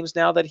 2 games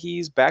now that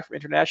he's back from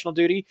international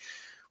duty?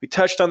 We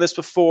touched on this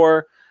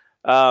before.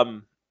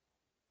 The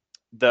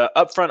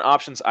upfront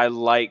options I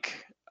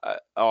like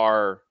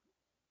are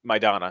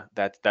Maidana.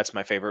 That's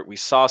my favorite. We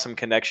saw some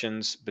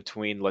connections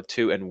between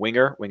Latu and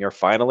Winger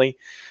finally.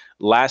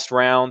 Last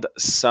round,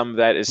 some of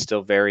that is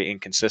still very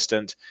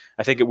inconsistent.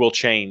 I think it will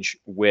change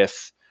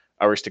with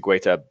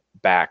Aristigueta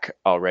back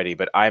already,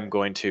 but I'm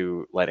going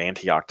to let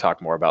Antioch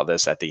talk more about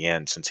this at the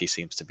end, since he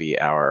seems to be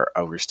our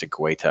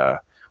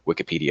Aristigueta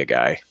Wikipedia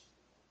guy.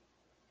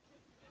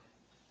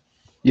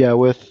 Yeah,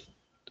 with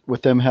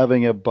them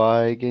having a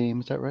bye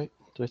game, is that right?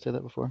 Did I say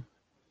that before?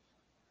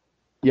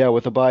 Yeah,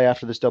 with a bye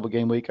after this double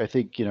game week, I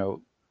think there's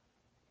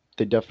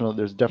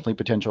definitely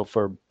potential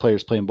for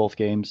players playing both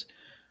games.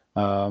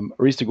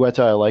 Aristigueta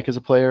I like as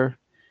a player.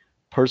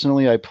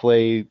 Personally, I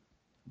play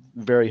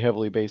very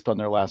heavily based on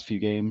their last few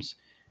games,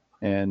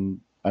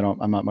 and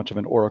I'm not much of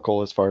an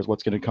oracle as far as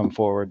what's going to come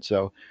forward.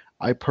 So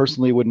I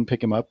personally wouldn't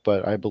pick him up,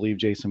 but I believe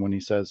Jason when he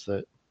says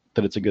that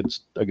it's a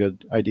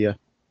good idea.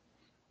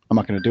 I'm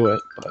not going to do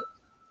it, but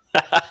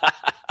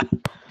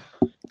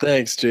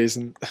Thanks,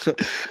 Jason.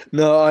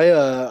 No,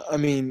 I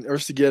mean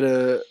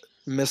Aristigueta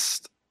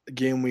missed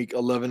game week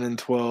 11 and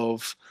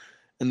 12.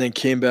 And then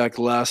came back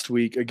last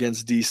week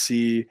against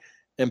DC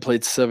and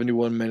played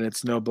 71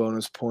 minutes, no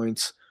bonus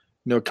points.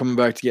 Coming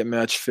back to get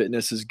match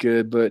fitness is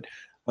good. But,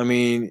 I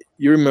mean,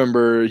 you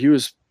remember he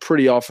was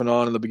pretty off and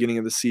on in the beginning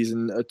of the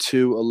season. A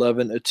 2,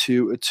 11, a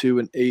 2, a 2,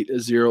 an 8, a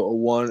 0, a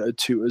 1, a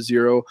 2, a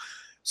 0.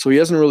 So he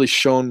hasn't really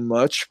shown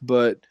much,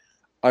 but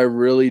I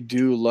really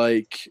do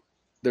like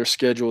their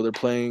schedule. They're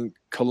playing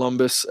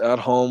Columbus at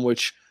home,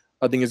 which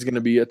I think is going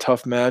to be a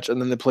tough match.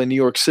 And then they play New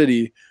York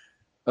City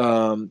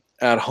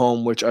at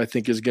home, which I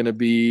think is going to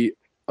be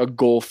a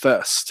goal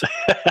fest.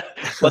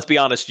 Let's be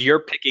honest, you're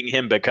picking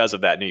him because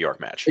of that New York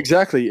match.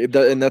 Exactly,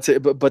 and that's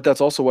it. But that's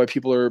also why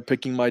people are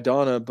picking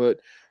Maidana. But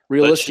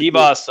realistically, the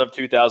Chivas of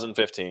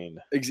 2015.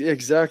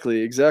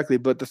 Exactly.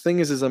 But the thing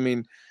is I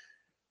mean,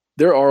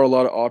 there are a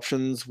lot of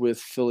options with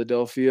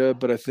Philadelphia,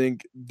 but I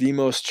think the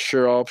most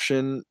sure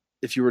option,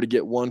 if you were to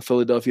get one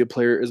Philadelphia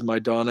player, is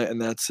Maidana,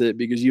 and that's it,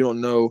 because you don't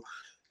know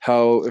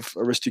if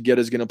Aristigueta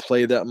is going to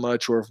play that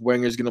much, or if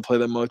Wenger is going to play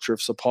that much, or if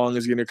Sapong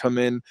is going to come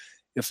in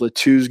if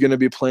Latu's going to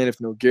be playing, if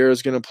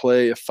Nogueira's going to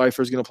play, if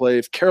Pfeiffer's going to play,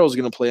 if Carroll's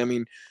going to play. I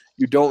mean,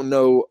 you don't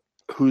know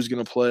who's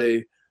going to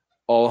play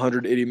all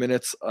 180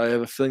 minutes. I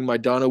have a feeling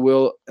Maidana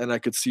will, and I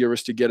could see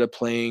Aristigueta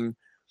playing,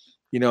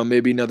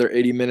 maybe another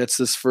 80 minutes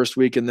this first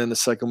week, and then the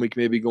second week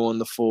maybe going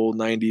the full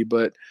 90.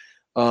 But,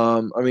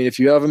 I mean, if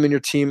you have him in your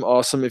team,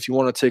 awesome. If you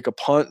want to take a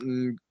punt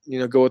and,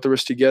 go with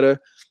Aristigueta,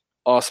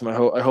 awesome. I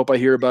hope I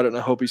hear about it, and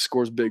I hope he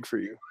scores big for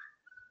you.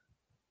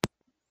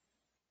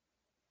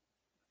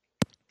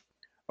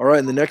 All right,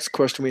 and the next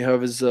question we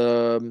have is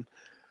from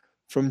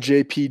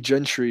JP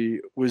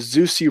Gentry. Was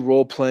Zusi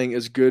role playing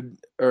as good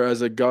or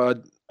as a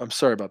god? I'm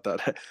sorry about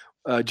that.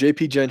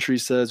 JP Gentry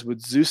says,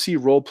 with Zusi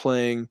role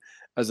playing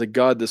as a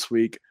god this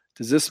week,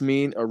 does this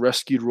mean a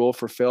rescued role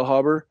for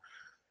Feilhaber?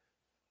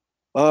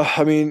 I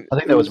think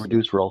that was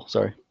reduced role.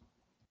 Sorry.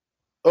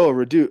 Oh,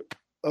 reduce.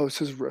 Oh, it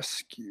says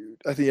rescued.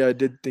 I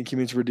did think he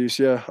means reduce.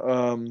 Yeah.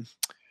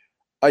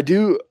 I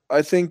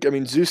think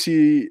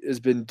Zusi has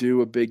been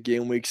due a big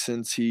game week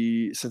since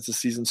the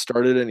season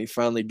started, and he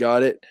finally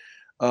got it.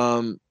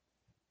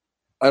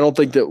 I don't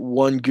think that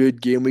one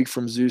good game week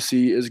from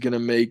Zusi is going to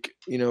make,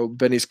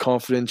 Benny's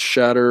confidence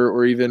shatter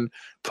or even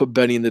put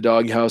Benny in the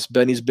doghouse.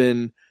 Benny's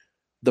been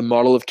the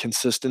model of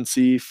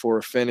consistency for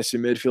a fantasy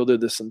midfielder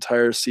this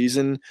entire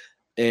season.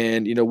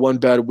 And, one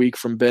bad week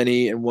from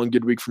Benny and one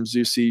good week from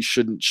Zusi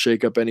shouldn't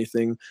shake up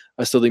anything.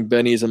 I still think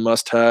Benny is a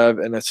must-have,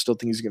 and I still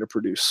think he's going to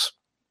produce.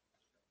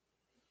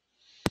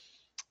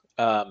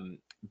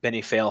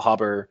 Benny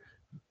Feilhaber,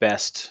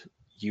 best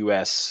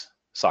U.S.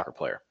 soccer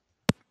player.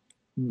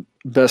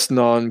 Best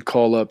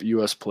non-call-up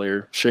U.S.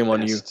 player. Shame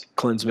on you,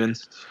 Klinsmann.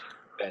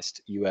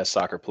 Best U.S.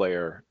 soccer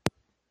player,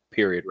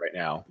 period, right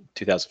now,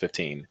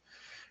 2015.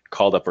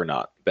 Called up or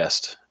not,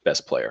 best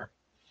player.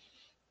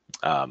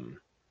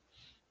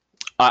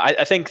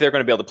 I think they're going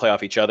to be able to play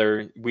off each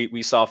other.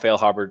 We saw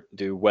Feilhaber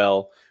do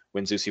well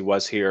when Zusi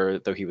was here,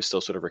 though he was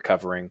still sort of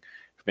recovering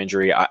from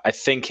injury. I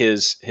think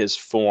his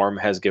form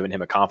has given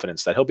him a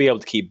confidence that he'll be able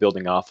to keep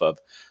building off of.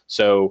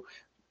 So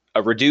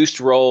a reduced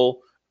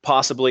role,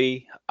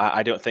 possibly.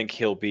 I don't think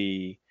he'll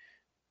be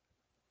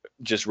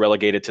just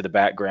relegated to the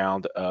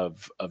background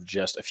of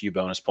just a few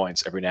bonus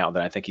points every now and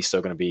then. I think he's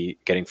still going to be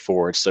getting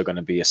forward, still going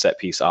to be a set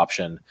piece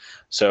option.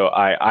 So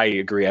I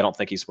agree. I don't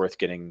think he's worth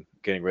getting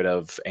rid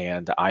of,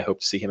 and I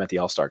hope to see him at the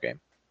All-Star game.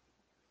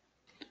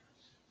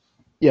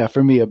 Yeah,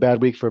 for me, a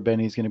bad week for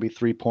Benny is going to be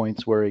 3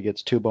 points where he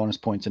gets 2 bonus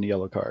points and a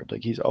yellow card.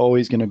 Like, he's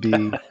always going to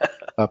be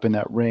up in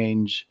that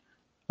range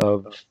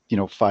of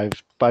 5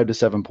 to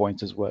 7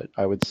 points is what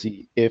I would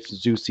see if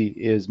Zusi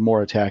is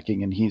more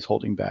attacking and he's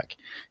holding back.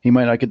 He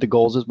might not get the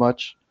goals as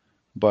much,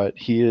 but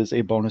he is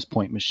a bonus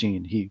point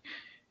machine.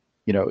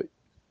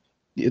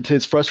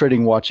 It's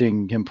frustrating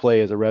watching him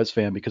play as a Revs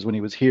fan because when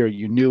he was here,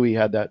 you knew he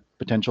had that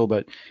potential,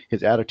 but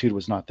his attitude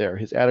was not there.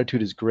 His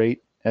attitude is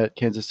great at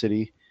Kansas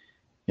City.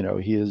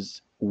 He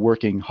is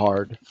working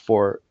hard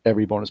for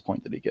every bonus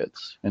point that he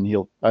gets, and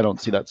I don't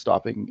see that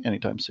stopping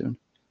anytime soon.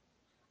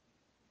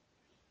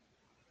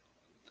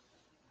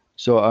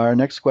 So our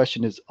next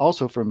question is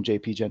also from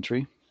JP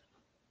Gentry.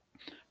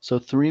 So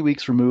 3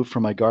 weeks removed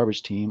from my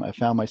garbage team, I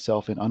found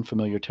myself in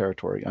unfamiliar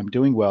territory. I'm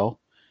doing well,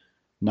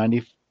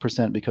 90%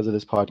 because of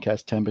this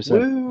podcast,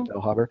 10%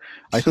 Feilhaber.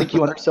 I think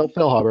you undersell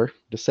Feilhaber,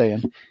 just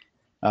saying.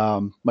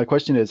 My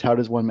question is, how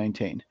does one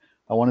maintain?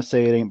 I want to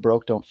say it ain't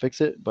broke, don't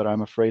fix it, but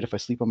I'm afraid if I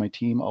sleep on my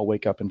team, I'll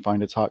wake up and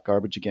find it's hot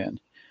garbage again.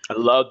 I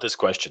love this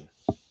question.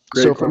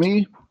 For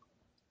me,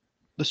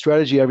 the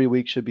strategy every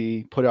week should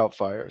be put out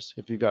fires.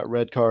 If you've got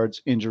red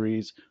cards,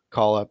 injuries,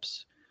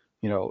 call-ups,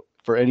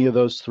 for any of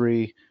those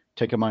 3,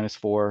 take a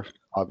 -4,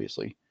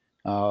 obviously.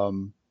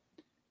 And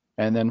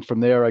then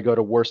from there, I go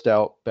to worst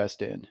out,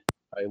 best in.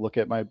 I look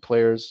at my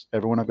players,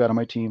 everyone I've got on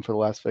my team for the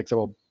last,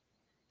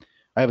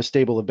 I have a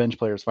stable of bench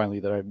players finally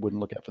that I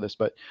wouldn't look at for this,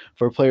 but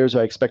for players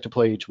I expect to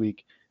play each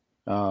week,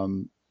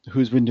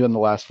 who's been doing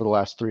for the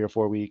last 3 or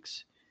 4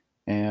 weeks,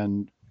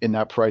 and in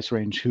that price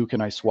range, who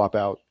can I swap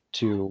out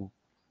to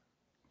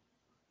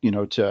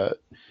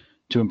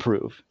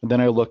improve. And then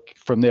I look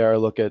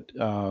at,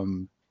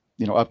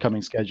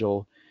 upcoming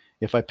schedule.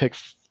 If I pick,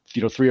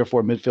 3 or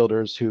 4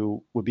 midfielders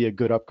who would be a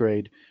good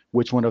upgrade,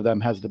 which one of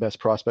them has the best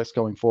prospects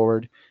going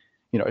forward?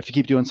 If you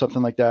keep doing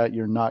something like that,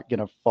 you're not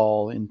going to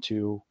fall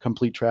into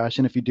complete trash.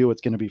 And if you do,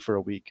 it's going to be for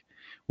a week.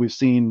 We've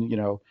seen,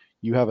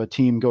 you have a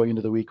team going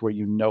into the week where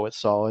it's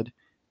solid.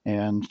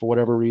 And for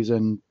whatever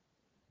reason,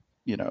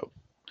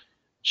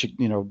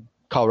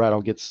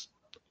 Colorado gets,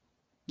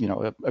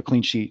 a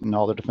clean sheet and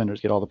all the defenders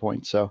get all the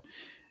points. So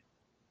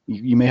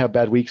you may have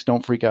bad weeks.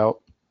 Don't freak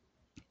out.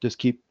 Just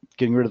keep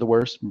getting rid of the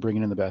worst and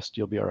bringing in the best.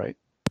 You'll be all right.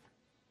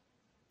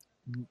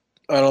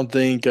 I don't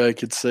think I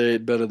could say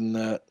it better than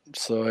that.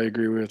 So I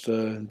agree with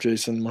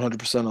Jason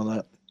 100% on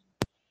that.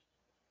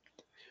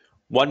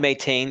 One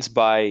maintains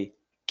by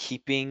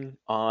keeping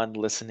on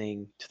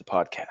listening to the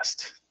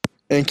podcast.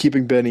 And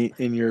keeping Benny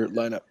in your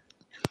lineup.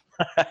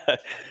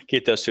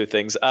 Keep those 2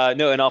 things.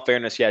 No, in all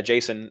fairness, yeah,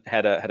 Jason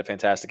had a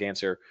fantastic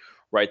answer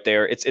right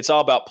there. It's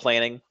all about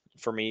planning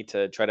for me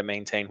to try to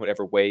maintain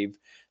whatever wave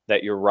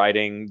that you're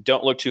riding.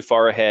 Don't look too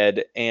far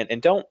ahead,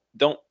 and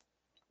don't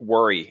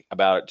worry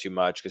about it too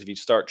much, because if you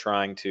start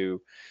trying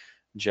to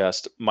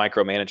just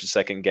micromanage and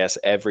second guess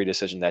every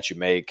decision that you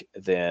make,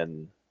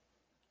 then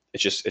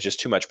it's just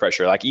too much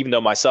pressure. Like, even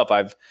though myself,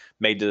 I've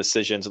made the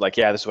decisions like,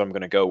 yeah, this is what I'm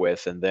going to go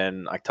with, and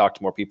then I talk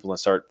to more people and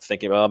start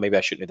thinking, well, maybe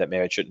I shouldn't do that,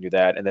 maybe I shouldn't do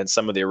that, and then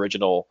some of the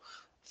original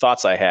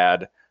thoughts I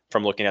had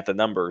from looking at the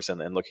numbers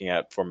and looking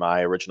at for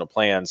my original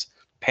plans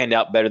panned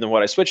out better than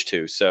what I switched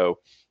to. So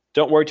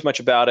don't worry too much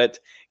about it.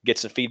 Get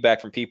some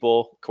feedback from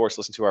people. Of course,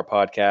 listen to our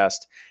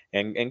podcast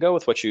and go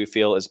with what you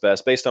feel is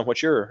best based on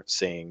what you're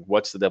seeing.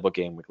 What's the double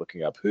game week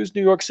looking up? Who's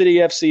New York City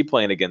FC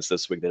playing against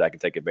this week that I can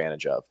take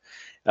advantage of?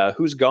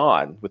 Who's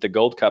gone with the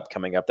Gold Cup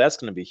coming up? That's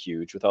going to be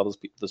huge with all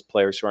those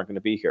players who aren't going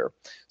to be here.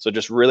 So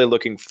just really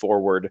looking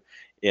forward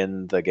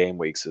in the game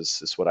weeks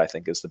is what I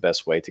think is the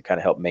best way to kind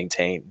of help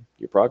maintain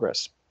your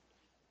progress.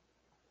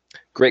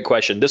 Great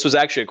question. This was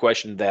actually a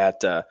question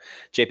that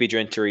JP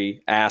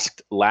Gentry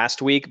asked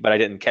last week, but I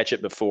didn't catch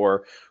it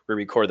before we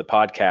recorded the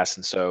podcast.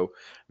 And so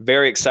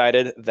very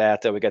excited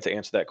that we got to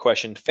answer that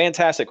question.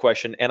 Fantastic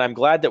question. And I'm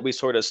glad that we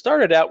sort of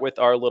started out with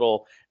our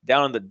little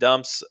down in the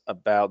dumps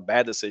about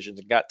bad decisions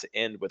and got to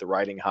end with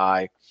riding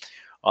high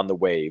on the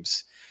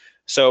waves.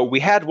 So we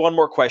had one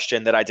more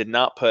question that I did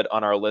not put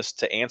on our list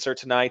to answer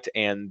tonight.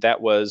 And that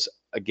was,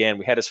 again,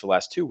 we had this for the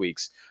last 2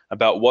 weeks,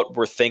 about what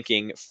we're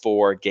thinking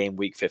for game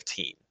week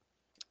 15.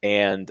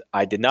 And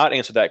I did not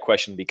answer that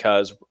question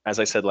because, as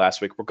I said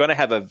last week, we're going to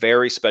have a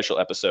very special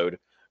episode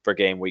for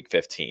game week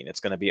 15.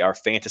 It's going to be our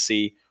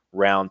fantasy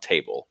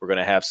roundtable. We're going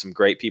to have some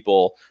great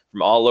people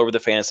from all over the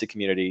fantasy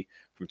community,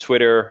 from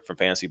Twitter, from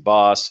Fantasy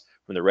Boss,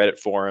 from the Reddit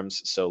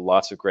forums. So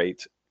lots of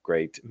great,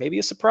 maybe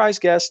a surprise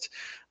guest,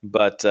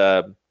 but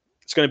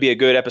it's going to be a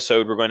good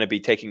episode. We're going to be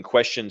taking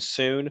questions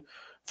soon.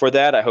 For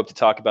that, I hope to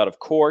talk about, of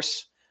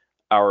course,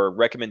 our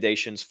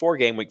recommendations for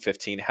game week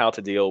 15, how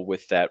to deal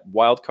with that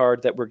wild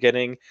card that we're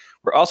getting.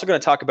 We're also going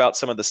to talk about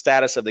some of the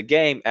status of the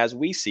game as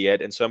we see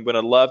it. And so I'm going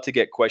to love to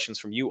get questions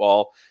from you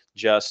all,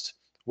 just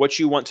what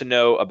you want to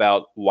know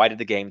about why did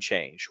the game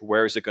change?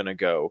 Where is it going to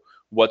go?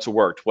 What's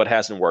worked? What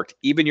hasn't worked?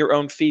 Even your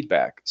own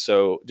feedback.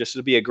 So just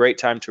to be a great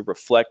time to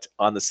reflect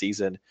on the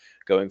season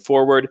going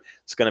forward.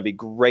 It's going to be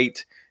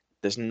great.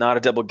 There's not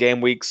a double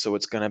game week, so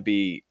it's going to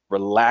be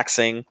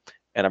relaxing,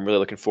 and I'm really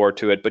looking forward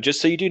to it. But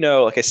just so you do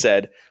know, like I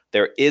said,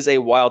 there is a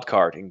wild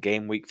card in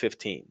game week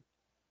 15.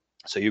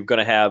 So you're going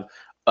to have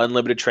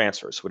unlimited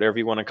transfers, whatever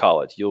you want to call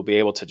it. You'll be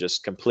able to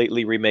just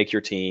completely remake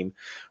your team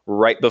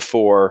right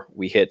before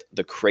we hit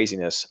the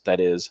craziness that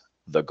is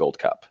the Gold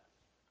Cup.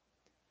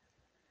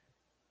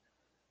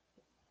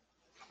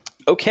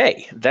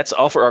 Okay, that's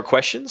all for our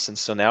questions. And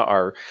so now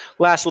our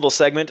last little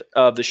segment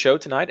of the show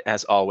tonight,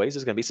 as always,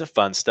 is going to be some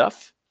fun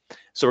stuff.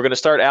 So we're going to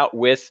start out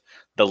with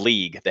the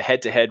league, the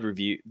head-to-head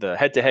review, the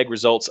head-to-head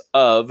results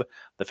of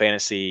the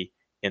Fantasy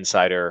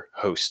Insider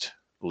Host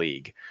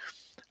League.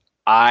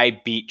 I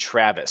beat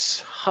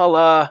Travis.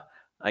 Holla.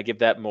 I give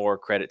that more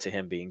credit to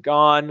him being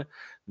gone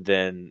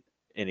than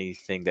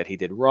anything that he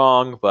did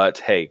wrong. But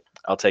hey,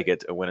 I'll take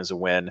it. A win is a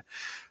win.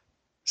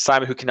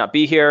 Simon, who cannot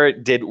be here,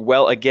 did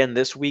well again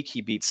this week.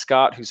 He beat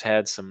Scott, who's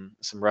had some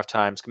rough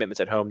times, commitments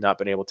at home, not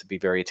been able to be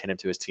very attentive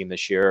to his team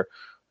this year.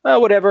 Well,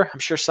 whatever. I'm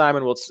sure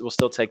Simon will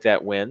still take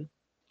that win.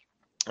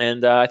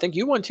 And I think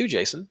you won too,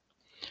 Jason.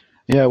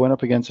 Yeah, I went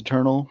up against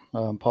Eternal,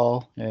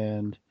 Paul,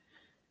 and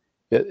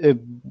it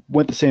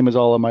went the same as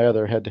all of my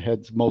other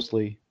head-to-heads,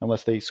 mostly,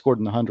 unless they scored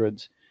in the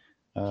hundreds.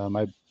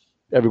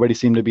 Everybody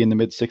seemed to be in the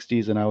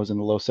mid-60s, and I was in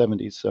the low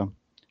 70s, so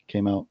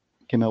came out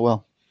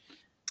well.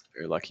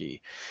 Very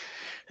lucky.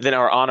 And then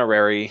our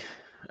honorary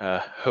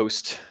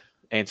host,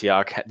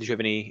 Antioch, did you have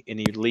any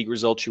league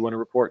results you want to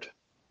report?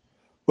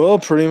 Well,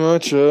 pretty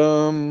much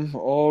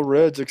all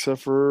Reds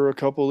except for a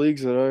couple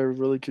leagues that I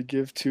really could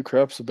give two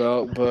craps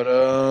about. But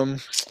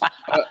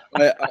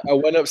I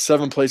went up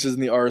 7 places in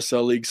the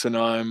RSL league, so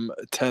now I'm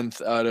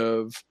 10th out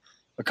of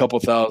a couple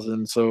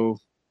thousand. So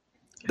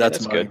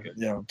that's good.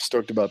 Yeah, I'm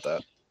stoked about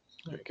that.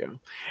 There you go.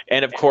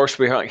 And of course,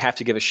 we have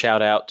to give a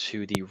shout out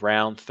to the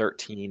Round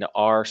 13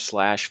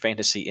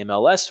 r/Fantasy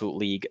MLS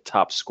League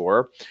top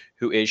scorer,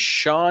 who is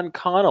Sean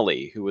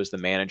Connolly, who was the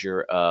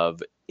manager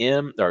of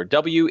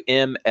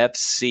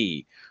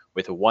WMFC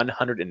with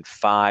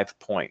 105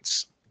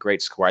 points.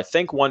 Great score. I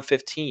think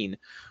 115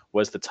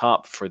 was the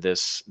top for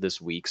this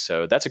week.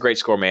 So that's a great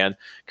score, man.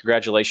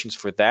 Congratulations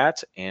for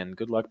that, and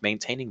good luck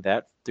maintaining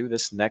that through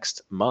this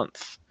next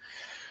month.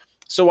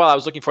 So while I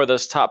was looking for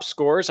those top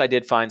scores, I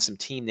did find some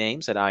team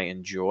names that I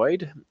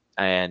enjoyed.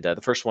 And the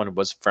first one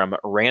was from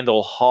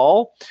Randall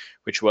Hall,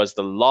 which was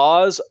the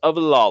Laws of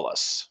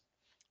Lawless.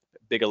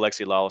 Big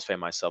Alexi Lawless fan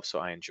myself, so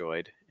I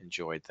enjoyed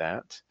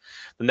that.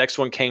 The next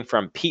one came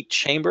from Pete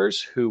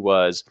Chambers, who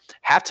was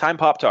Halftime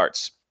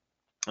Pop-Tarts.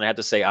 And I have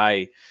to say,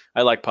 I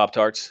like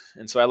Pop-Tarts,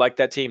 and so I like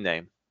that team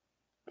name.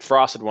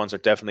 Frosted ones are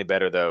definitely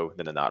better, though,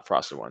 than the not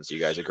frosted ones. Do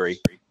you guys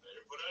agree?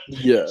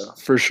 Yeah,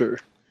 for sure.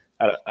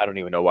 I don't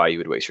even know why you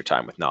would waste your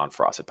time with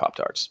non-frosted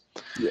Pop-Tarts.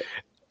 Yeah.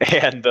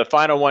 And the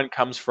final one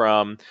comes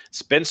from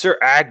Spencer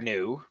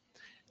Agnew,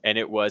 and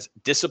it was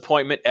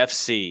Disappointment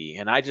FC.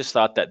 And I just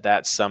thought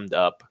that summed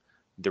up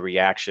the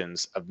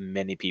reactions of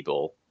many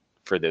people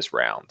for this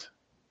round.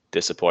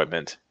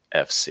 Disappointment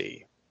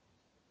FC.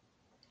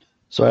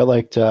 So I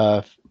liked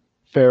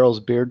Farrell's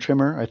beard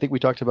trimmer. I think we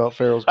talked about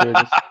Farrell's beard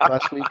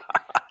last week.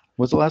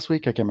 Was it last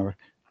week? I can't remember.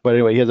 But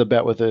anyway, he has a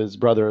bet with his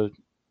brother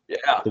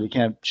Yeah, that he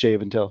can't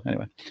shave until.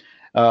 Anyway.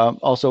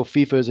 Also,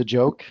 FIFA is a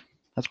joke.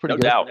 That's pretty no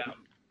good. doubt.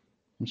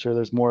 I'm sure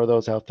there's more of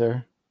those out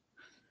there.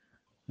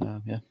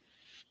 Yeah.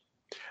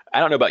 I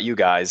don't know about you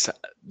guys.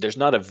 There's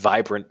not a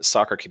vibrant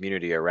soccer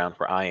community around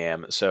where I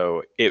am.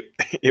 So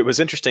it was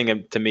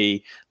interesting to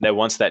me that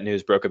once that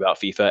news broke about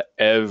FIFA,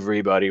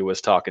 everybody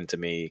was talking to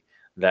me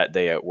that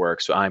day at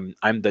work. So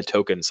I'm the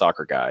token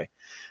soccer guy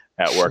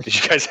at work. Did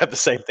you guys have the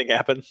same thing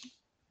happen?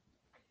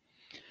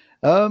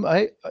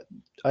 I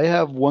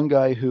have one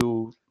guy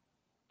who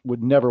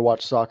would never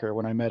watch soccer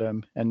when I met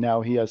him, and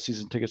now he has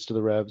season tickets to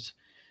the Revs.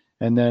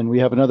 And then we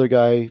have another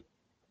guy,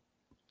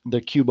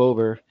 the cube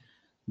over,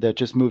 that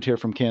just moved here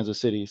from Kansas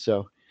City,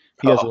 so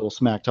he has a little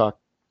smack talk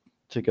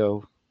to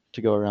go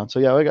around. So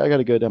yeah, I got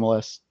a good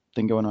MLS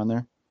thing going on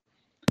there.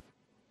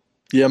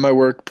 Yeah, my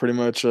work pretty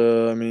much.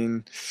 Yeah,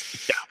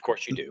 of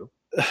course you do.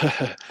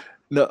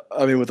 No,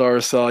 I mean with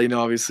RSL,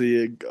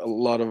 obviously a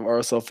lot of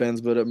RSL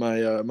fans, but at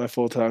my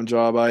full-time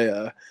job,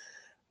 I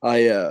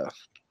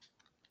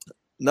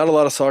not a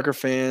lot of soccer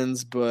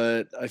fans,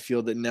 but I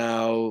feel that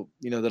now,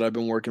 that I've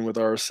been working with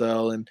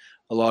RSL and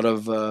a lot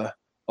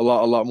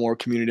more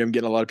community, I'm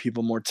getting a lot of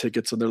people more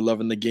tickets, so they're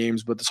loving the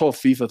games. But this whole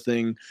FIFA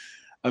thing,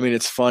 I mean,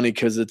 it's funny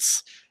because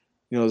it's,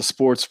 the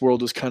sports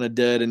world was kind of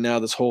dead, and now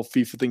this whole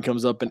FIFA thing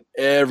comes up, and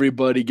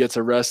everybody gets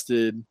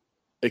arrested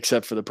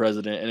except for the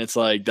president, and it's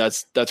like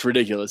that's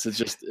ridiculous.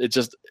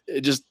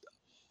 It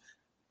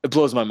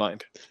blows my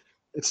mind.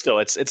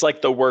 It's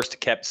like the worst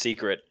kept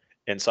secret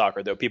in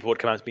soccer, though. People would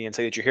come up to me and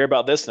say, "Did you hear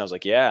about this?" And I was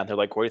like, "Yeah." And they're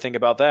like, "What do you think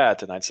about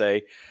that?" And I'd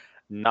say,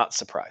 "Not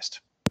surprised."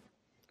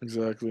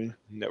 Exactly.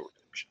 No.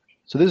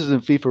 So this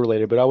isn't FIFA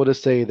related, but I would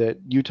just say that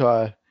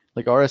Utah,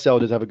 like RSL,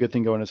 does have a good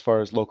thing going as far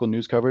as local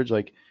news coverage.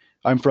 Like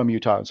I'm from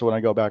Utah, so when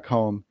I go back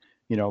home,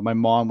 my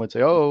mom would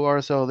say, "Oh,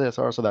 RSL this,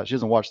 RSL that." She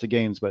doesn't watch the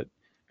games, but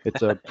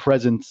it's a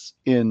presence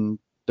in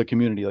the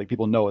community. Like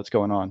people know what's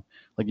going on.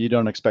 Like you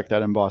don't expect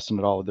that in Boston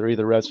at all. They're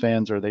either Reds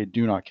fans or they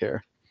do not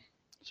care.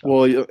 So.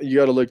 Well, you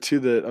got to look too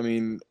that, I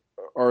mean,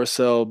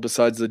 RSL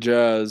besides the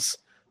Jazz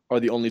are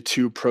the only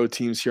two pro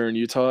teams here in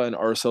Utah, and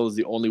RSL is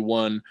the only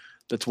one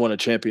that's won a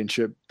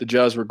championship. The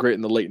Jazz were great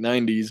in the late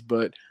 90s,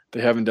 but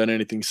they haven't done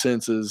anything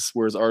since,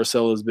 whereas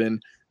RSL has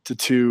been to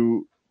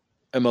 2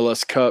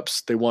 MLS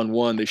Cups. They won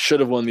one. They should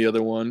have won the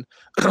other one.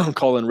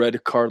 Calling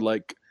red card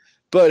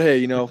but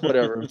hey,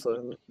 whatever.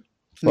 So,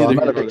 well, I'm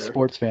not a big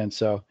sports fan,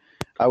 so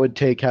I would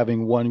take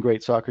having one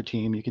great soccer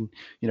team. You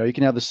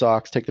can have the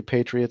Sox, take the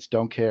Patriots,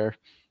 don't care.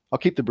 I'll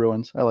keep the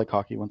Bruins. I like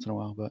hockey once in a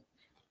while, but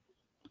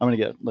I'm going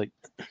to get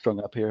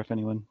strung up here if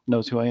anyone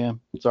knows who I am.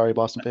 Sorry,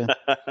 Boston fan.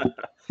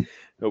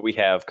 But we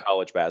have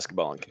college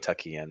basketball in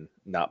Kentucky, and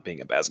not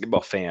being a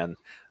basketball fan,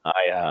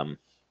 I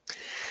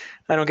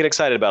don't get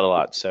excited about a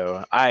lot.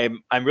 So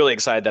I'm really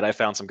excited that I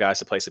found some guys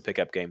to play some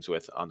pickup games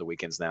with on the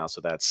weekends now.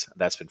 So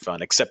that's been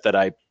fun, except that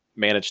I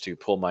managed to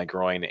pull my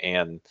groin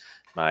and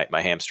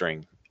my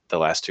hamstring the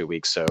last 2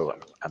 weeks. So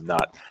I'm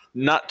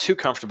not too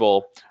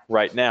comfortable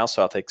right now.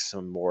 So I'll take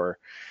some more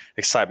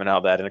excitement out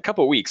of that in a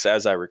couple of weeks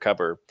as I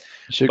recover.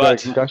 Should have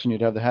got a concussion.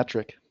 You'd have the hat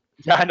trick.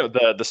 Yeah, I know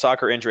the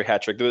soccer injury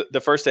hat trick.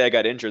 The first day I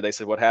got injured, they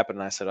said, "What happened?"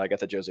 And I said, "I got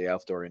the Josie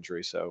Altidore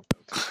injury." So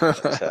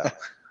that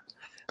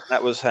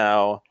was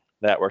how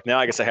that worked. Now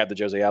I guess I have the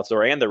Josie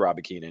Altidore and the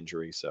Robbie Keane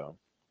injury. So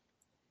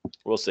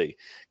we'll see.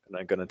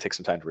 I'm going to take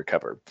some time to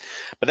recover.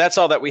 But that's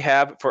all that we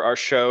have for our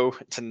show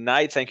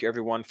tonight. Thank you,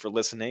 everyone, for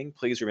listening.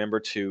 Please remember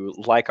to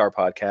like our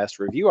podcast,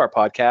 review our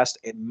podcast,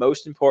 and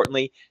most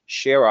importantly,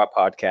 share our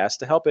podcast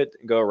to help it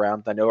go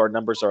around. I know our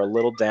numbers are a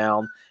little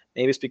down.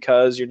 Maybe it's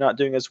because you're not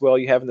doing as well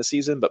you have in the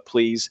season, but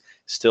please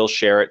still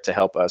share it to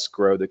help us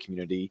grow the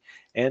community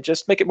and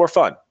just make it more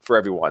fun for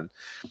everyone.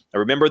 Now,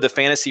 remember, the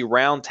Fantasy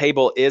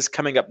Roundtable is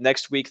coming up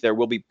next week. There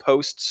will be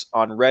posts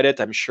on Reddit.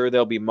 I'm sure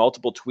there'll be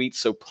multiple tweets,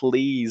 so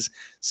please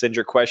send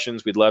your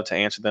questions. We'd love to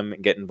answer them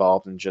and get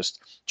involved and just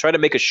try to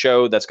make a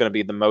show that's going to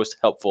be the most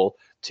helpful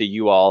to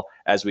you all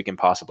as we can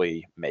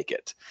possibly make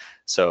it.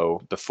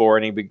 So before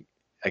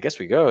I guess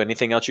we go.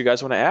 Anything else you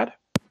guys want to add?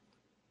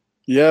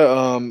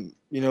 Yeah,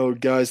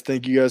 guys,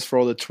 thank you guys for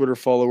all the Twitter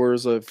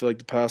followers. I feel like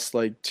the past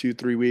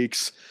 2-3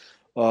 weeks,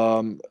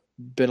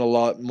 been a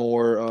lot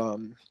more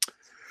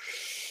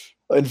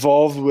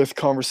involved with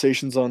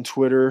conversations on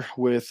Twitter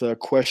with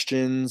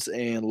questions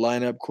and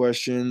lineup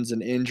questions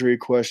and injury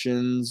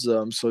questions.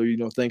 So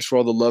thanks for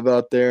all the love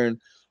out there, and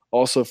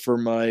also for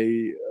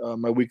my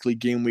weekly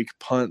game week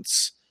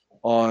punts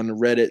on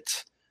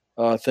Reddit.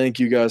 Thank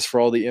you guys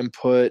for all the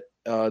input.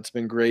 It's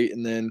been great.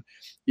 And then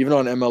even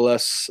on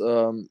MLS,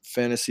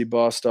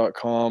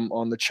 fantasyboss.com,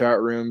 on the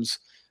chat rooms,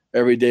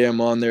 every day I'm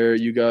on there.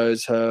 You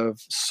guys have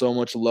so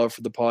much love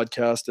for the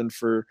podcast and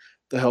for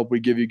the help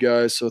we give you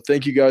guys. So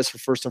thank you guys for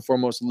first and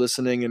foremost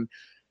listening and,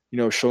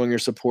 showing your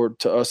support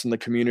to us in the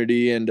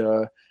community, and,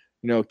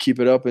 keep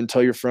it up and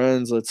tell your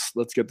friends.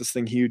 Let's get this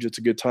thing huge. It's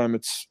a good time.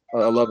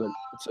 I love it.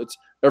 It's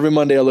every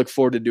Monday I look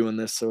forward to doing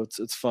this. So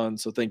it's fun.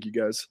 So thank you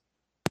guys.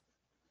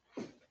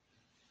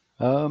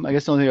 I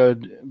guess the only thing I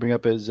would bring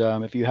up is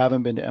if you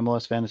haven't been to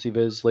MLS Fantasy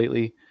Viz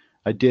lately,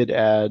 I did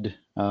add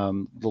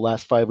the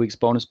last 5 weeks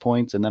bonus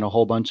points and then a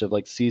whole bunch of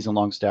like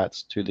season-long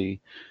stats to the,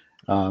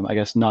 I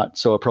guess not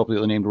so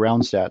appropriately named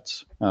round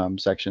stats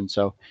section.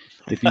 So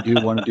if you do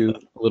want to do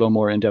a little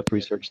more in-depth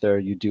research there,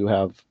 you do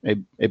have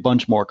a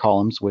bunch more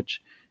columns,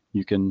 which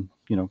you can,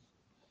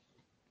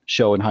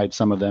 show and hide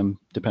some of them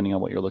depending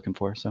on what you're looking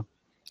for. So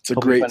it's a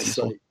great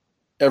site.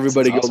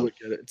 Everybody go look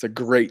at it. It's a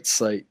great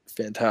site.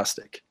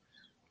 Fantastic.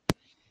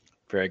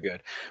 Very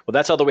good. Well,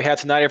 that's all that we had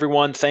tonight,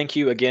 everyone. Thank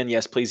you again.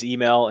 Yes, please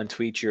email and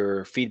tweet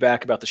your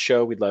feedback about the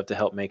show. We'd love to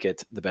help make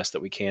it the best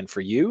that we can for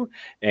you.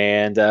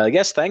 And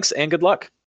yes, thanks and good luck.